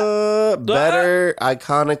 Better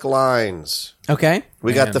iconic lines. Okay.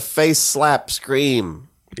 We got the face slap scream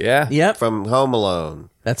Yeah. Yep. from Home Alone.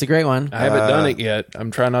 That's a great one. I haven't done it yet.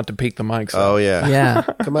 I'm trying not to peek the mics Oh, up. yeah. Yeah.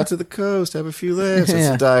 Come out to the coast, have a few laughs. It's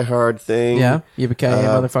Yeah. a Die Hard thing. Yeah. Yippee-ki-yay,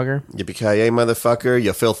 motherfucker. Yippee-ki-yay, motherfucker.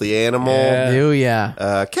 You filthy animal. Yeah. Do ya?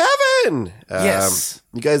 Kevin! Yes.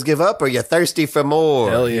 You guys give up or you thirsty for more?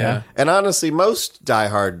 Hell yeah. And honestly, most Die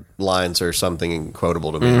Hard lines are something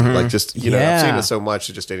quotable to me. Like just, you know, I've Yeah. seen it so much,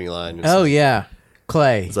 it's just any line. It's Oh, like, yeah.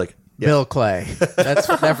 Clay. It's like, yeah, Bill Clay.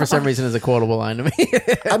 That for some reason is a quotable line to me.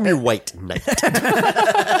 I'm your white knight.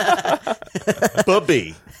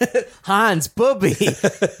 Bubby. Hans Booby.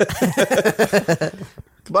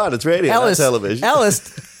 Come on, it's radio, Ellis. not television.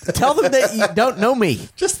 Ellis, tell them that you don't know me.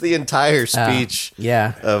 Just the entire speech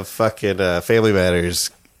Yeah. of fucking Family Matters.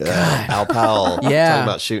 Al Powell Yeah. talking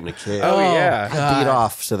about shooting a kid. Oh, yeah. I beat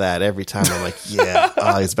off to that every time. I'm like, yeah,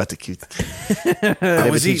 oh, he's about to cute. I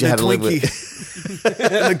was eating a Twinkie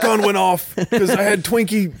and the gun went off because I had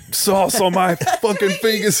Twinkie sauce on my fucking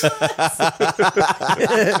fingers. I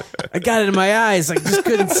got it in my eyes. I just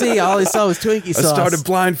couldn't see. All I saw was Twinkie I sauce. started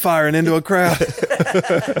blind firing into a crowd.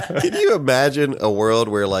 Can you imagine a world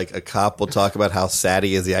where like a cop will talk about how sad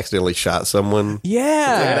he is he accidentally shot someone?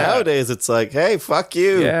 Yeah. Like, nowadays it's like, hey, fuck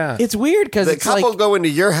you. Yeah. It's weird because The it's cop like, will go into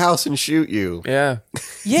your house and shoot you. Yeah.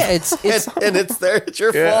 yeah, it's And it's it's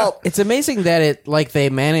your fault. it's amazing that it like they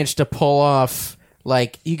managed to pull off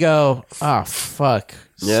like you go, oh fuck.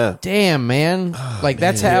 Yeah. Damn, man. Like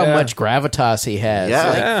that's how Yeah. much gravitas he has. Yeah.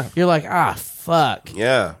 Like, Yeah. you're like, ah fuck.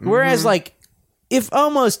 Yeah. Whereas like if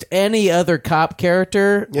almost any other cop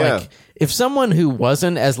character, Yeah. like if someone who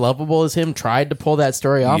wasn't as lovable as him tried to pull that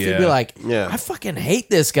story off, you'd be Yeah. like, Yeah. I fucking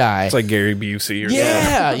hate this guy. It's like Gary Busey or something.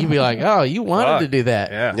 yeah. You'd be like, oh, you wanted Fuck. to do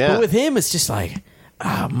that. Yeah. Yeah. But with him, it's just like,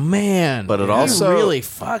 oh man. But it he also- really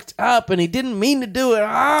fucked up and he didn't mean to do it.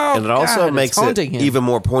 Oh, And it also God, makes it's it haunting him. even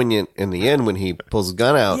more poignant in the end when he pulls his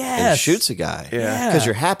gun out and Yes. shoots a guy. Yeah. Because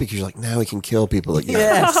you're happy because you're like, now he can kill people again.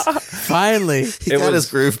 Yes. Finally. He It got was-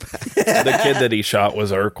 his groove back. The kid that he shot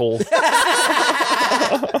was Urkel.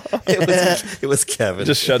 It was Kevin.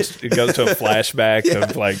 It goes to a flashback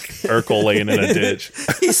of like Urkel laying in a ditch.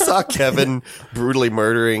 He saw Kevin brutally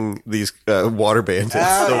murdering these water bandits,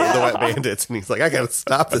 the wet bandits, and he's like, I gotta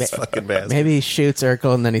stop this fucking bastard. Maybe he shoots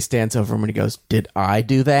Urkel and then he stands over him and he goes, did I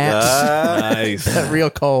do that? Nice. Real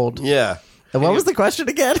cold. Yeah. And what was the question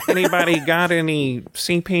again? Anybody got any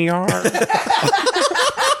CPR?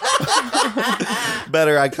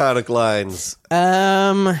 Better iconic lines.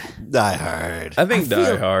 Die Hard. I think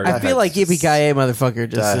Die Hard. I feel like Yippee-ki-yay motherfucker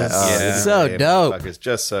just is Yeah. so dope. It's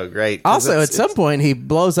just so great. 'Cause Also, it's- at some point, he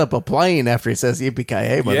blows up a plane after he says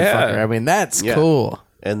Yippee-ki-yay motherfucker. Yeah. I mean, that's Yeah. cool.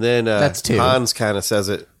 And then That's two. Hans kind of says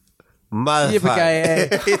it. Motherfucker.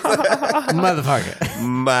 Yippee-ki-yay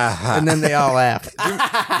motherfucker. And then they all laugh.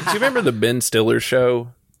 Do you remember the Ben Stiller show?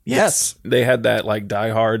 Yes. They had that like Die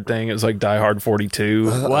Hard thing. It was like Die Hard 42.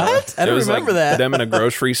 What? I It don't was remember like that. them in a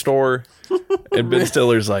grocery store, and Ben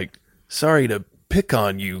Stiller's like, "Sorry to pick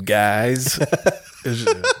on you guys."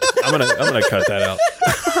 I'm gonna cut that out.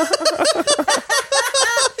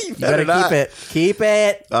 You better keep it. Keep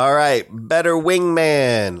it. All right, better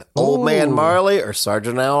wingman, Old Man Marley or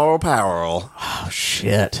Sergeant Al Powell? Oh,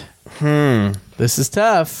 shit. This is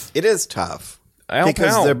tough. It is tough Al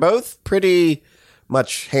because Powell. they're both pretty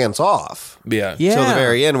much hands off Yeah. Yeah. till the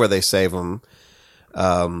very end where they save him.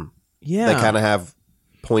 Yeah. They kind of have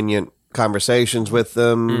poignant conversations with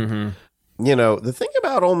them. Mm-hmm. You know, the thing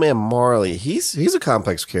about Old Man Marley, he's a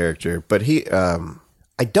complex character, but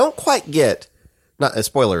I don't quite get. Not a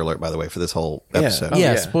spoiler alert, by the way, for this whole episode.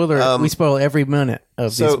 Yeah, yeah. spoiler. We spoil every minute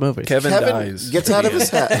of these movies. Kevin Kevin dies. gets out of his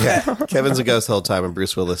hat. Yeah. Kevin's a ghost the whole time, and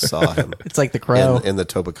Bruce Willis saw him It's like The Crow. in the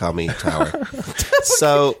Tobakami Tower.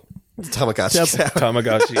 So, Tamagotchi Tower.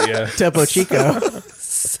 Tamagotchi, yeah. Topo Chico.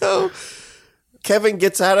 So, Kevin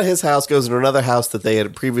gets out of his house, goes into another house that they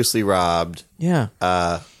had previously robbed. Yeah.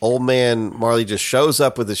 Old Man Marley just shows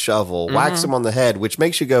up with a shovel, whacks him on the head, which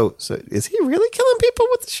makes you go, so is he really killing people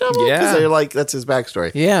with the shovel? Yeah. Because they're like, that's his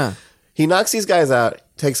backstory. Yeah. He knocks these guys out,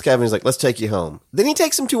 takes Kevin, he's like, let's take you home. Then he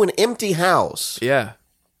takes him to an empty house, Yeah.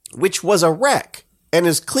 which was a wreck, and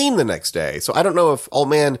is clean the next day. So I don't know if Old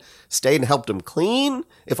Man stayed and helped him clean,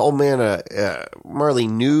 if Old Man Marley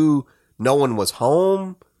knew no one was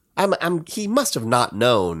home. He must have not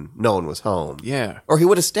known no one was home. Yeah. Or he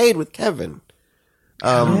would have stayed with Kevin.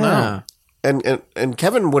 Yeah. And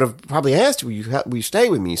Kevin would have probably asked, will you stay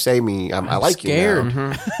with me? You say me, I like scared. you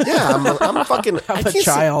now. Yeah, I'm fucking... I'm I a can't say-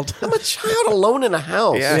 child. I'm a child alone in a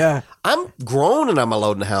house. Yeah. Yeah. I'm grown and I'm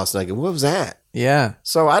alone in a house. And I go, what was that? Yeah.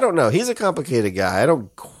 So I don't know. He's a complicated guy. I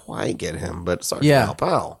don't quite get him, but Sergeant Yeah. Al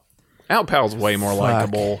Powell. Al Powell's way more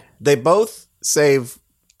likable. They both save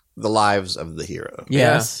the lives of the hero,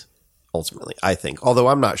 Yes. ultimately, I think. Although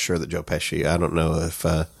I'm not sure that Joe Pesci, I don't know if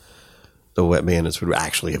the wet bandits would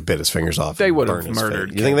actually have bit his fingers off. They and would have burned his murdered.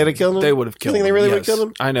 face. You think they'd have killed him? They would have killed You think him. they really would yes. have killed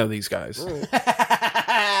him? I know these guys.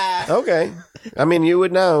 Okay. I mean, you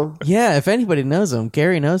would know. Yeah. If anybody knows them,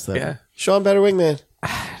 Gary knows them. Yeah. Sean Better Wingman.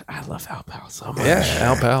 I love Al Powell so much. Yeah.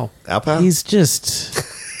 Al Powell. Al Powell? He's just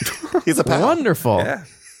He's a pal. wonderful. Yeah.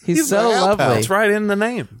 He's so my Al Powell. lovely. It's right in the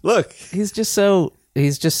name. Look. He's just so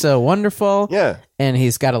wonderful. Yeah. And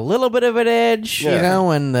he's got a little bit of an edge, Yeah. you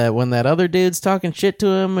know, when that other dude's talking shit to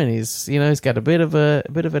him, and he's got a bit of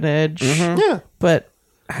an edge. Yeah. But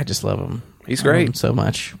I just love him. He's I love great. him so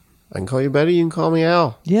much. I can call you Betty. You can call me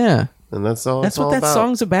Al. Yeah. And that's all. That's it's what all that about.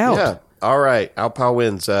 song's about. Yeah. All right. Al Powell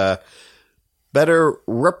wins. Better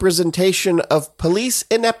representation of police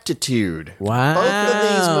ineptitude. Wow. Both of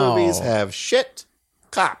these movies have shit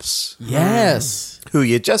cops Yes. who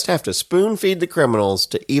you just have to spoon feed the criminals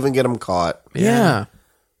to even get them caught. Yeah.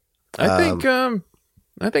 I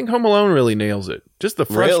think Home Alone really nails it. Just the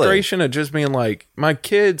Really? frustration of just being like, my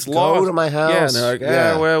kids lost. to my house. Yeah, and they're like,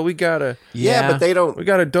 Yeah. well, we got a Yeah, but they don't.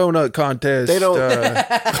 donut contest. They don't-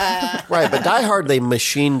 Right, but Die Hard, they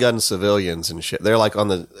machine gun civilians and shit. They're like on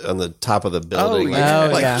the top of the building, yeah.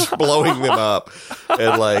 like yeah. blowing them up,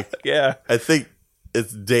 and like yeah. I think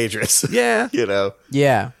it's dangerous. Yeah. you know.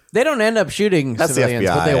 Yeah. They don't end up shooting That's civilians,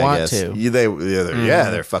 the FBI, but they I want guess.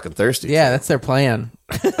 to. They're fucking thirsty. Yeah, that's their plan.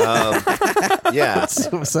 yeah,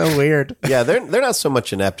 So weird. yeah. They're not so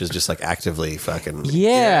much inept as just like actively fucking.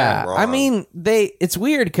 Yeah. wrong. I mean, it's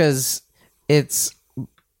weird because it's,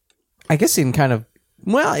 I guess in kind of,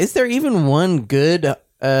 well, is there even one good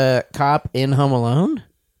cop in Home Alone?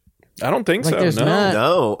 I don't think Like so. there's No. not.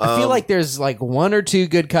 No, I feel like there's like one or two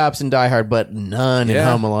good cops in Die Hard, but none in Yeah.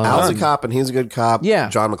 Home Alone. Al's a cop and he's a good cop. Yeah.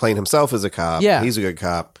 John McClane himself is a cop. Yeah. He's a good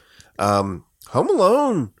cop. Home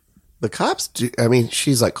Alone, the cops do, I mean,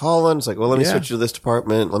 she's like calling. It's like, well, let me Yeah. switch to this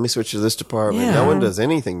department. Let me switch to this department. Yeah. No one does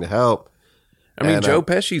anything to help. I mean, And, Joe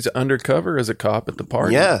Pesci's undercover as a cop at the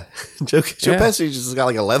party. Yeah. Joe Yeah. Pesci just got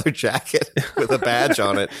like a leather jacket with a badge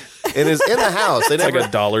on it and is in the house. They It's never, like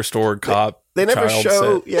a dollar store cop. they never child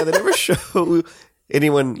show, set. yeah, they never show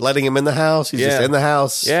anyone letting him in the house. He's just Yeah. in the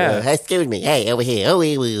house. Yeah. Hey, excuse me. Hey, over here. Oh,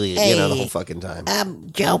 you know, the whole fucking time.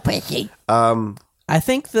 Joe Pesci. I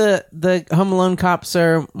think the Home Alone cops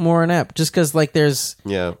are more inept just because like there's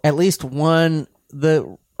Yeah. at least one,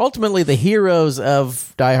 ultimately the heroes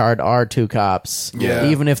of Die Hard are two cops. Yeah.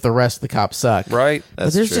 Even if the rest of the cops suck. Right?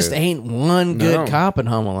 But there's true. just ain't one good No. cop in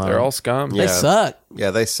Home Alone. They're all scum. They Yeah. suck. Yeah,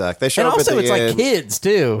 they suck. They show And up also at the it's like end. kids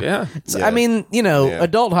too. Yeah. So, Yeah. I mean, you know, Yeah.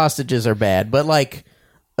 adult hostages are bad, but like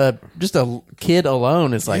just a kid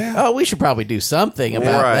alone is like, oh, we should probably do something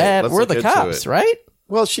about Right. that. Let's We're look the into cops, it. right?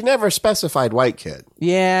 Well, she never specified white kid.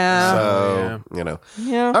 Yeah. So, you know.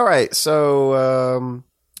 yeah. All right. So,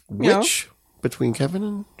 know. which between Kevin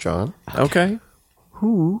and John, Okay.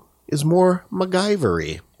 who is more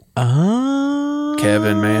MacGyvery?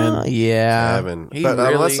 Kevin, man. Yeah. Kevin. He But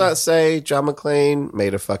really- let's not say John McClane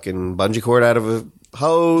made a fucking bungee cord out of a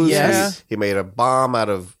hose. Yes. He made a bomb out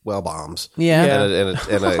of, bombs. Yeah.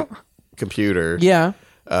 And a computer. Yeah.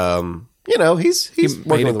 You know, he's He working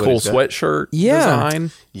made a with what cool he's got. sweatshirt Yeah.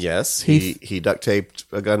 design. Yes. He duct taped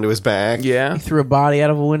a gun to his back. Yeah. He threw a body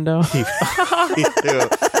out of a window.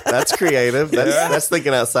 That's creative. That's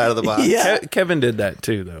thinking outside of the box. Kevin did that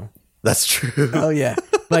too, though. That's true. Oh yeah.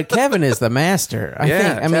 But Kevin is the master. I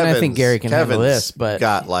Yeah, think. I think Gary can handle Kevin's this, but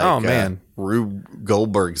got like Oh, man. Rube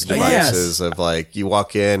Goldberg's devices of like you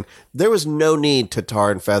walk in. There was no need to tar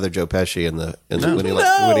and feather Joe Pesci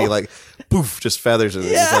when he like poof just feathers and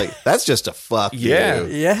it's like that's just a fuck Yeah. you.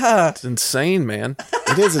 yeah. It's insane, man.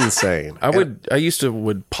 It is insane. I used to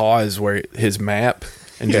would pause where his map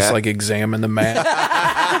and just Yeah. like examine the map.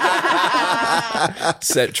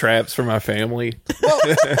 Set traps for my family.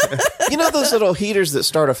 You know those little heaters that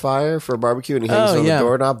start a fire for a barbecue and he hangs Oh, on yeah. the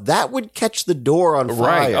doorknob? That would catch the door on fire.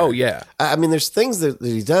 Right. Oh, yeah. I mean, there's things that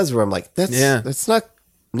he does where I'm like, that's not.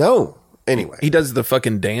 No. Anyway. He does the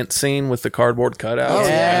fucking dance scene with the cardboard cutouts and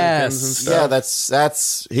yes. mannequins and stuff. Yeah,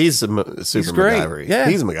 that's he's a super great. MacGyver. Yeah.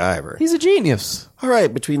 He's a MacGyver. He's a genius. All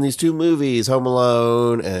right, between these two movies, Home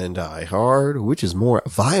Alone and Die Hard, which is more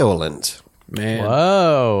violent? Man,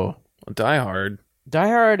 Whoa. Die Hard. Die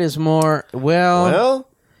Hard is more Well,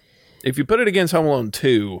 If you put it against Home Alone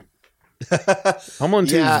 2, Home Alone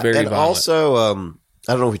 2 yeah, is very and violent. also, I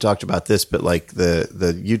don't know if we talked about this, but like the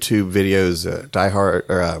YouTube videos, Die Hard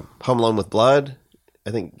or Home Alone with Blood.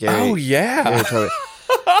 I think Gary. Oh, yeah. Gary told me.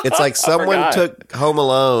 It's like someone forgot. took Home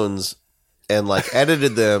Alones and like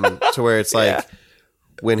edited them to where it's like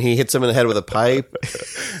when he hits him in the head with a pipe,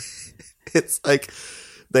 it's like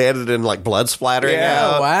they edited in like blood splattering Yeah,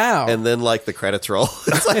 out. wow. And then like the credits roll.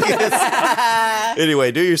 It's like,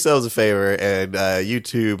 anyway, do yourselves a favor and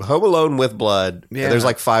YouTube Home Alone with Blood. Yeah. There's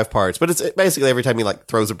like 5 parts, but it's basically every time he like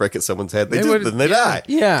throws a brick at someone's head, then they die.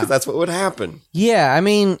 Yeah. 'Cause that's what would happen. Yeah, I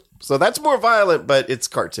mean, So that's more violent, but it's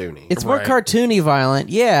cartoony. it's more Right. cartoony violent.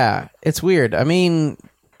 Yeah, it's weird. I mean,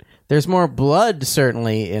 there's more blood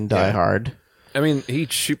certainly in Die Yeah. Hard. I mean, he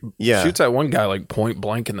shoots that one guy like point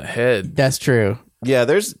blank in the head. That's true. Yeah,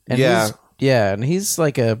 there's And and he's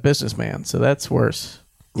like a businessman, so that's worse.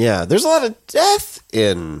 there's a lot of death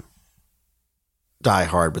in Die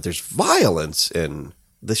Hard, but there's violence in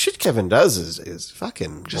the shit Kevin does is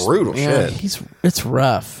fucking brutal shit. It's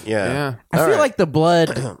rough. Yeah. I All feel right. like the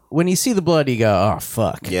blood. When you see the blood, you go, "Oh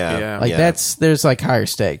fuck!" Yeah. Yeah. Like there's like higher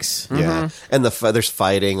stakes. Yeah. And there's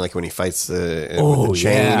fighting, like when he fights the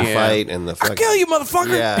chain yeah. fight and the fucking, Kill you,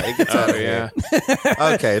 motherfucker! Yeah, it gets out of Yeah. here.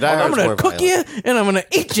 Okay, Die I'm Hard's gonna more cook violent. you and I'm gonna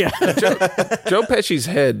eat you. Joe Pesci's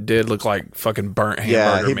head did look like fucking burnt hamburger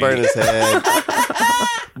Yeah, he meat. burned his head.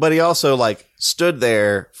 But he also like stood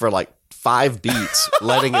there for like 5 beats,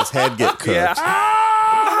 letting his head get cooked.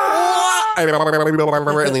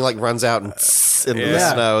 And he like runs out and in the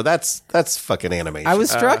Yeah. snow. That's fucking animation. I was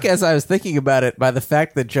struck as I was thinking about it by the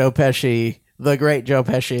fact that Joe Pesci, the great Joe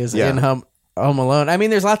Pesci, is Yeah. in Home Alone. I mean,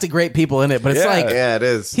 there's lots of great people in it, but it's like yeah, it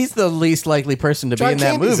is. he's the least likely person to John be in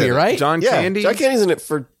that Candy's movie, in it. right? John Yeah, Candy. John Candy's in it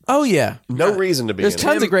for Oh yeah, no reason to be there's in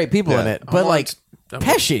tons it. of great people in Yeah. it, but like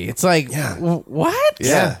Pesci, it's like what?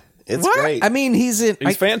 Yeah, it's What? great. I mean, he's in.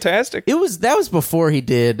 He's fantastic. That was before he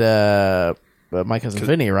did My Cousin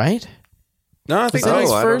Vinny, right? No, I think Was that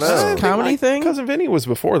his I don't first know. comedy thing? Cousin Vinny was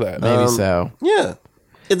before that. Maybe so. Yeah.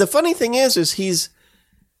 And the funny thing is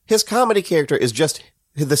his comedy character is just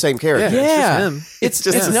the same character. Yeah. Yeah, just him. it's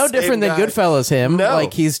just the no same different than guy. Goodfellas. Him, No.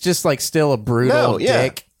 like he's just like still a brutal No, yeah.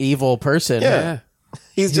 dick, evil person. Yeah.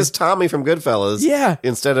 He's just Tommy from Goodfellas. Yeah.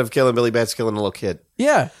 Instead of killing Billy Bats, killing a little kid.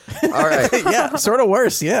 yeah, All right. yeah. Sort of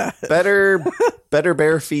worse. Yeah. better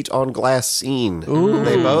bare feet on glass scene. They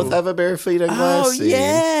both have a bare feet on glass Oh, scene.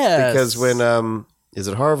 yes. Because when is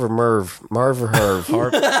it Harv or Merv? Marv or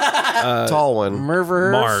Herv? Tall one.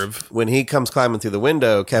 Merver. Marv. When he comes climbing through the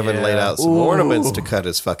window, Kevin laid out some ornaments to cut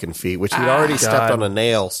his fucking feet, which he'd already stepped on a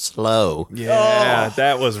nail slow. Yeah,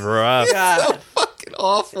 that was rough. Fucking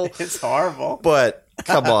awful. It's horrible. But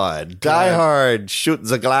come on, Die Hard shoots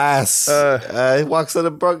a glass. He walks on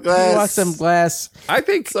a broke glass. He walks some glass. I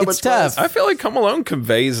think So It's much tough. I feel like Home Alone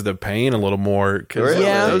conveys the pain a little more because Really?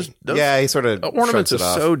 Yeah. those Yeah, he sort of ornaments are shuts it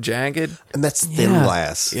off. so jagged. And that's thin Yeah.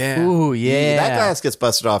 glass. Yeah. Ooh, yeah. That glass gets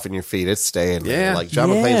busted off in your feet. It's staying. Man. Yeah. Like John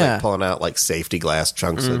McClane's Yeah. like pulling out like safety glass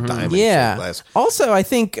chunks of diamond Yeah. glass. Also, I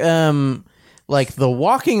think like the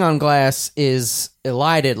walking on glass is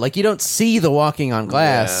elided. Like you don't see the walking on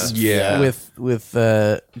glass Yeah. with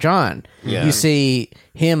John. Yeah. You see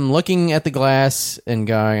him looking at the glass and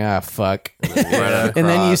going, "Ah, fuck," and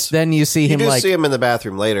then you see You him do like see him in the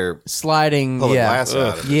bathroom later sliding. pulling Yeah, glass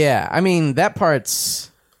out of it. yeah. I mean that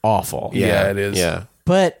part's awful. Yeah, it is. Yeah.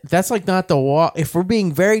 But that's like not the walk. If we're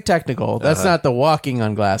being very technical, that's not the walking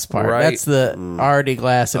on glass part. Right. That's the already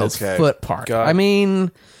glass at his Okay. foot part. God. I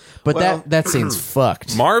mean, but Well- that scene's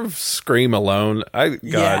fucked. Marv's scream alone,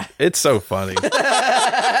 Yeah. it's so funny.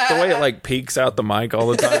 The way it like peeks out the mic all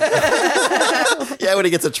the time. Yeah, when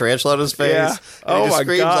he gets a tarantula on his face. Yeah. And Oh he just my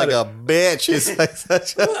screams God. like a bitch. He's like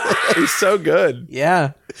such a... He's so good.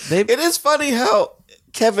 Yeah, It is funny how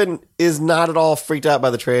Kevin is not at all freaked out by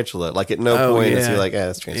the tarantula. Like at no Oh, point is yeah. he like,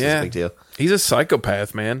 "This tarantula's a big deal." He's a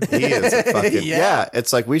psychopath, man. He is a fucking yeah.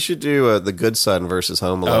 It's like we should do The Good Son versus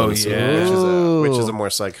Home Alone, Oh, yeah. which is a more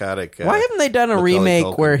psychotic. why haven't they done a Macaulay remake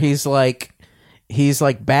Culkin. where he's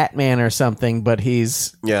like Batman or something, but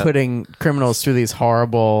he's Yeah. putting criminals through these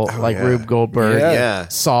horrible like yeah. Rube Goldberg, Yeah.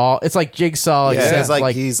 Saw. It's like Jigsaw. Yeah,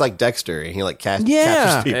 except he's like Dexter, and he like Yeah.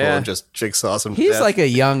 captures people Yeah. and just jigsaws them. to he's death. like a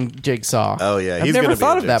young Jigsaw. Oh, yeah, I've he's never gonna be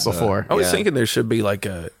thought a of that Jigsaw. before. I was Yeah. thinking there should be like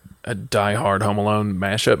a Die Hard Home Alone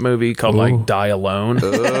mashup movie called like Die Alone.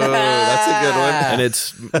 Oh, that's a good one. And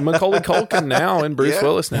it's Macaulay Culkin now and Bruce Yeah.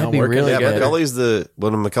 Willis now That'd be working really Yeah, good.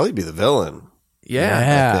 together. Macaulay be the villain.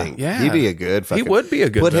 Yeah. I think. Yeah. He'd be a good. He would be a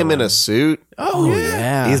good Put him in villain. a suit. Oh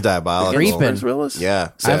yeah, He's diabolical. Creeping. Bruce Willis? Yeah,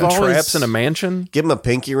 Setting I've always- traps in a mansion. give him a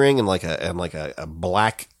pinky ring and like a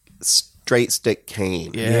black straight stick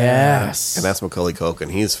cane. yes. And that's Macaulay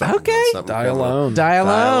Culkin. He's fucking Okay. got something Die going on. Alone. Die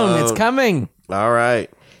Alone. Alone. It's coming. All right.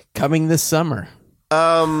 Coming this summer.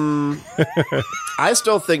 I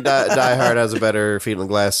still think Die Hard has a better feet in the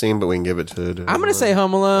glass scene, but we can give it to. I'm going to say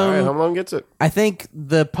Home All Alone. right, Home Alone gets it. I think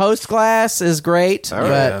the post glass is great, All right,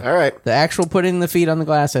 but all right. the actual putting the feet on the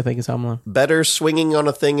glass, I think, is Home Alone. Better swinging on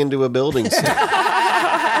a thing into a building. scene.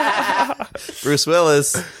 Bruce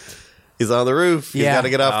Willis. He's on the roof. He's Yeah. got to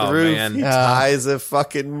get off the Oh, roof. man. He ties a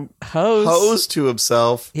fucking Hose. hose to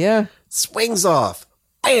himself. Yeah. Swings off.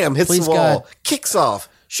 Bam! Hits Please the wall. God. Kicks off.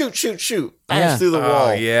 Shoot! Bash Yeah. through the wall.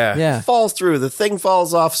 Oh, yeah. Yeah. Falls through. The thing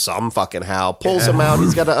falls off some fucking how. Pulls him out.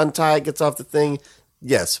 He's got to untie it. Gets off the thing.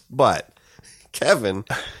 Yes, but Kevin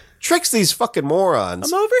tricks these fucking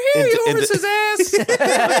morons. I'm over here. Into- He hovers into- his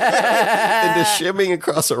ass. into shimming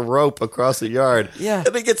across a rope across the yard. Yeah.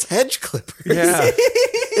 And he gets hedge clippers. Yeah.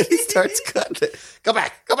 And he starts cutting it. Go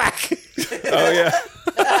back. Oh, yeah.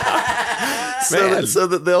 so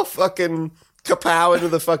that they'll fucking kapow into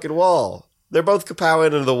the fucking wall. They're both kapow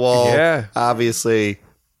into the wall. Yeah. Obviously,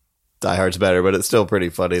 Die Hard's better, but it's still pretty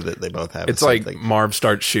funny that they both have It's the same like thing. Marv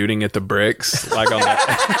starts shooting at the bricks, like on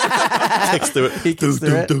that. Kicks through it. He kicks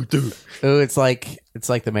through it. Ooh, it's like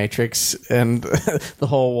the Matrix, and the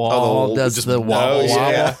whole wall does just- the wobble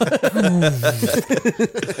yeah.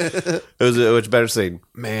 It was a much better scene.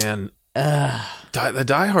 Man, the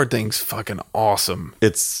Die Hard thing's fucking awesome.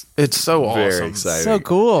 It's It's so awesome. very exciting. so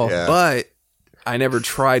cool. Yeah. But I never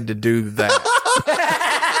tried to do that.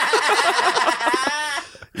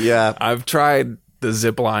 Yeah. I've tried the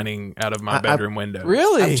zip lining out of my bedroom window.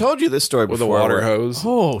 Really? I've told you this story With a before. water where- hose.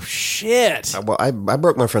 Oh shit! Well, I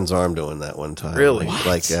broke my friend's arm doing that one time. Really?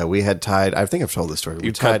 Like we had tied. I think I've told this story. We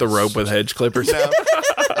You cut the rope with hedge clippers out.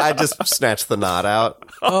 I just snatched the knot out.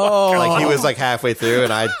 Oh, Like he was like halfway through,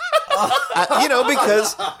 and I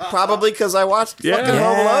because I watched fucking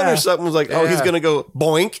Home Alone or something. Was like, oh, he's gonna go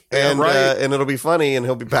boink, and right. and it'll be funny, and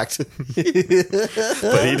he'll be back to.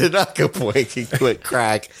 But he did not go boink. He went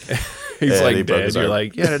crack. He's And like, he broke Dad, his you're arm.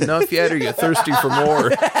 like, you had enough yet? Or you thirsty for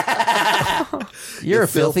more? you're a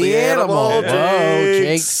filthy animal. Whoa,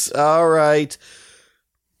 Jakes. All right.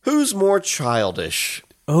 Who's more childish?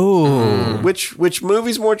 Oh, Which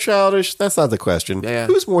movie's more childish? That's not the question. Yeah.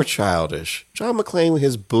 Who's more childish? John McClane with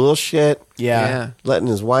his bullshit, yeah, letting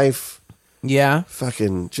his wife yeah.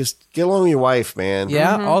 fucking just get along with your wife, man.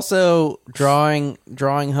 Yeah. Also, drawing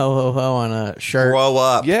ho ho ho on a shirt. Grow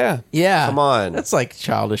up. Yeah. Yeah, Come on. That's like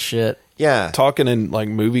childish shit. Yeah. Talking in like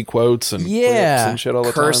movie quotes and Yeah. clips and shit all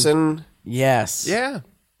the time. Cursing, Yes. Yeah.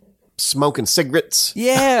 smoking cigarettes.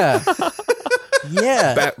 Yeah.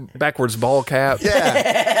 Yeah. Backwards ball cap.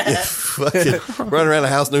 Yeah. Fucking run around the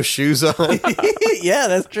house, no shoes on. Yeah,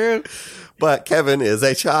 that's true. But Kevin is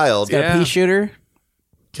a child. Got Yeah. a pea shooter.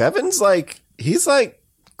 Kevin's like, he's like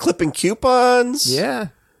clipping coupons. Yeah.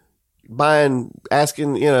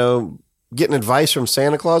 Asking, getting advice from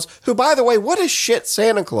Santa Claus, who, by the way, what a shit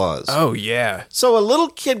Santa Claus. Oh, yeah. So a little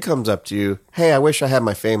kid comes up to you, hey, I wish I had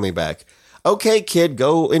my family back. okay, kid,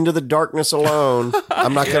 go into the darkness alone.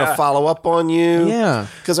 I'm not going to follow up on you. Yeah.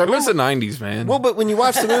 Because I It was remember. the 90s, man. Well, but when you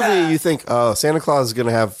watch the movie, you think, oh, Santa Claus is going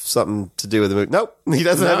to have something to do with the movie. Nope. He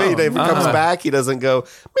doesn't have anything. If he comes back, he doesn't go,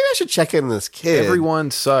 maybe I should check in this kid. Everyone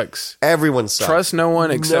sucks. Everyone sucks. Trust no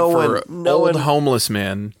one except for old one- homeless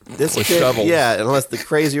men This with kid, shovels. yeah, unless the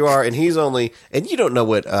crazy you are, and he's only, and you don't know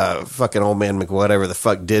what fucking old man whatever the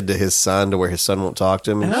fuck did to his son to where his son won't talk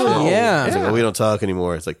to him. And Oh, shit. yeah. He's like, well, we don't talk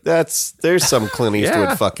anymore. It's like there's some Clint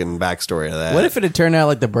Eastwood fucking backstory to that. What if it had turned out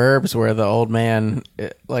like the Burbs, where the old man,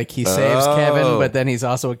 like he saves Kevin, but then he's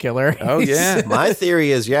also a killer? Oh, yeah. My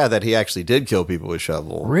theory is, that he actually did kill people with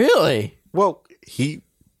shovel. Really? Well, he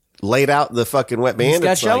laid out the fucking wet bandits.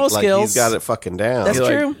 got shovel like skills. he's got it fucking down. That's He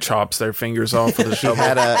like true. chops their fingers off with a He shovel.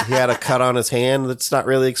 had a cut on his hand that's not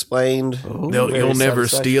really explained. Very You'll never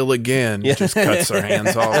satisfying. steal again. Just cuts their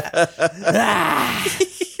hands off.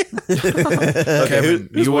 Kevin,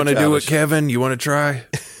 you want to do it, Kevin? You want to try?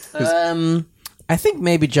 I think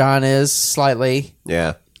maybe John is slightly.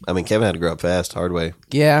 Yeah, I mean Kevin had to grow up fast, hard way.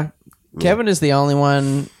 Yeah. Kevin is the only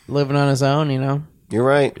one living on his own, you know? You're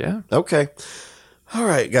right. Yeah. Okay. All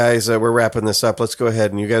right, guys, we're wrapping this up. Let's go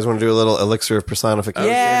ahead and you guys want to do a little elixir of personification?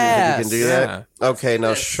 Yes. You can do that. Okay,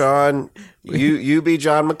 now Sean, you be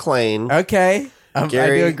John McClane. Okay. I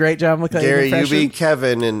do a great job with Gary, you impression. be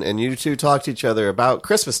Kevin, and you two talk to each other about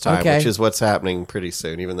Christmas time, Okay. which is what's happening pretty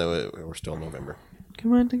soon, even though we're still in November.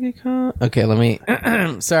 Come on to get caught. Okay, let me.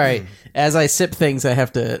 Sorry. As I sip things, I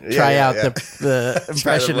have to try yeah, out yeah. the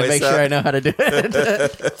impression to voice make sure up. I know how to do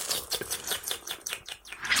it.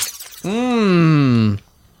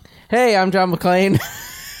 Hey, I'm John McClane.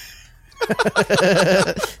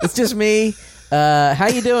 It's just me. How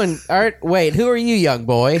you doing, Art? Wait, who are you, young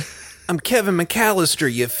boy? I'm Kevin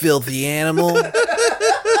McAllister, you filthy animal.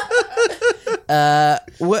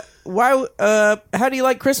 What? Why? How do you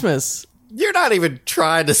like Christmas? You're not even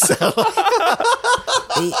trying to sound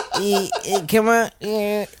Come on.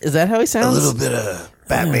 Is that how he sounds? bit of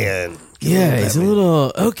Batman. Yeah, he's a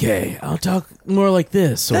little. Okay, I'll talk more like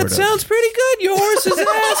this. Sort of. Sounds pretty good, you horse's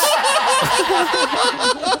ass.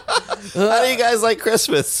 How do you guys like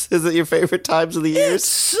Christmas? Is it your favorite times of the year?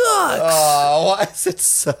 Sucks. Oh, why does it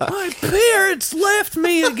suck? My parents left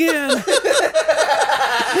me again.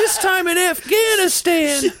 This time in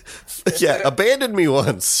Afghanistan. Yeah, abandoned me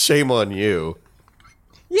once. Shame on you.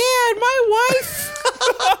 Yeah, and my wife.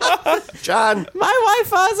 John. My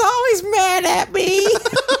wife was always mad at me.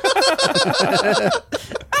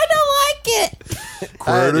 I don't like it.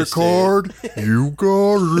 Credit card. You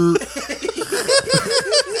got it.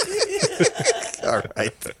 All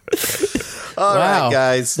right. All right,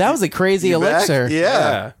 guys. That was a crazy You back? elixir.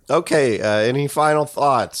 Yeah. Okay. Any final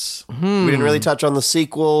thoughts? We didn't really touch on the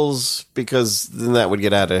sequels because then that would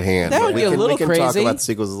get out of hand. That But would we be a can, little we can talk crazy. about the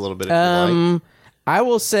sequels a little bit if you like. I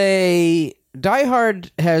will say Die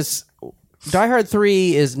Hard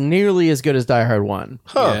 3 is nearly as good as Die Hard 1.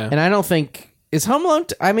 Yeah. And I don't think... Is Home Alone...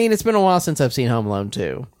 I mean, it's been a while since I've seen Home Alone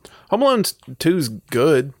 2. Home Alone 2's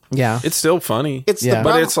good. Yeah. It's still funny. It's Yeah. the but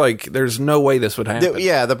problem. it's like there's no way this would happen.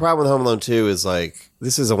 The problem with Home Alone 2 is like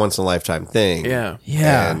this is a once in a lifetime thing. Yeah.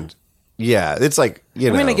 Yeah. And yeah, it's like you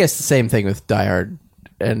know. I mean, I guess the same thing with Die Hard.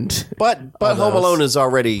 And... But all Home those. Alone is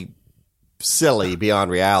already silly beyond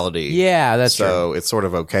reality. Yeah, that's true. so it's sort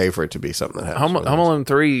of okay for it to be something that happens. Home Alone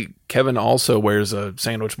 3, Kevin also wears a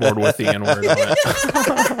sandwich board with the N-word on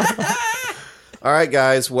it. All right,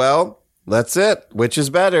 guys. Well, that's it. Which is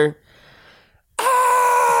better?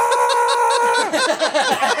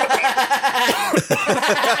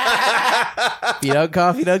 If you don't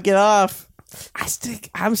cough, you don't get off.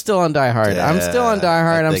 I'm still on Die Hard. I'm still on Die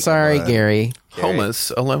Hard. I I'm think sorry, I'm on. Gary.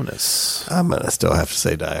 Homus Alonus. I'm gonna still have to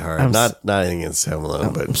say Die Hard. Not anything against Home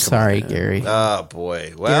Alone, but I'm sorry, Gary. oh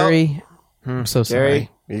boy. Well, Gary, I'm so sorry. Gary,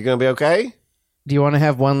 are you gonna be okay? Do you want to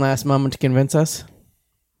have one last moment to convince us?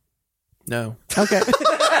 No. Okay.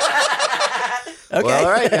 Well,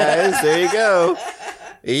 all right, guys. There you go.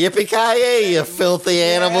 Yippee-ki-yay, you filthy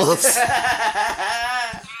animals.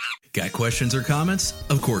 Got questions or comments?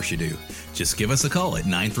 Of course you do. Just give us a call at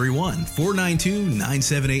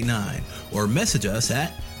 931-492-9789 or message us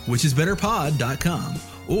at whichisbetterpod.com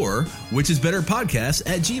or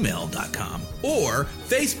whichisbetterpodcast@gmail.com or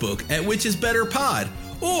Facebook at whichisbetterpod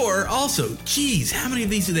or also, geez, how many of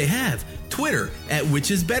these do they have? Twitter at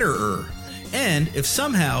whichisbetterer. And if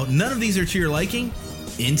somehow none of these are to your liking,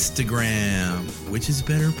 Instagram,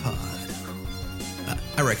 whichisbetterpod.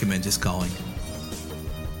 I recommend just calling.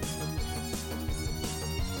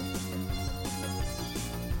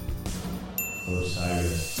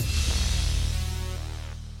 Osiris.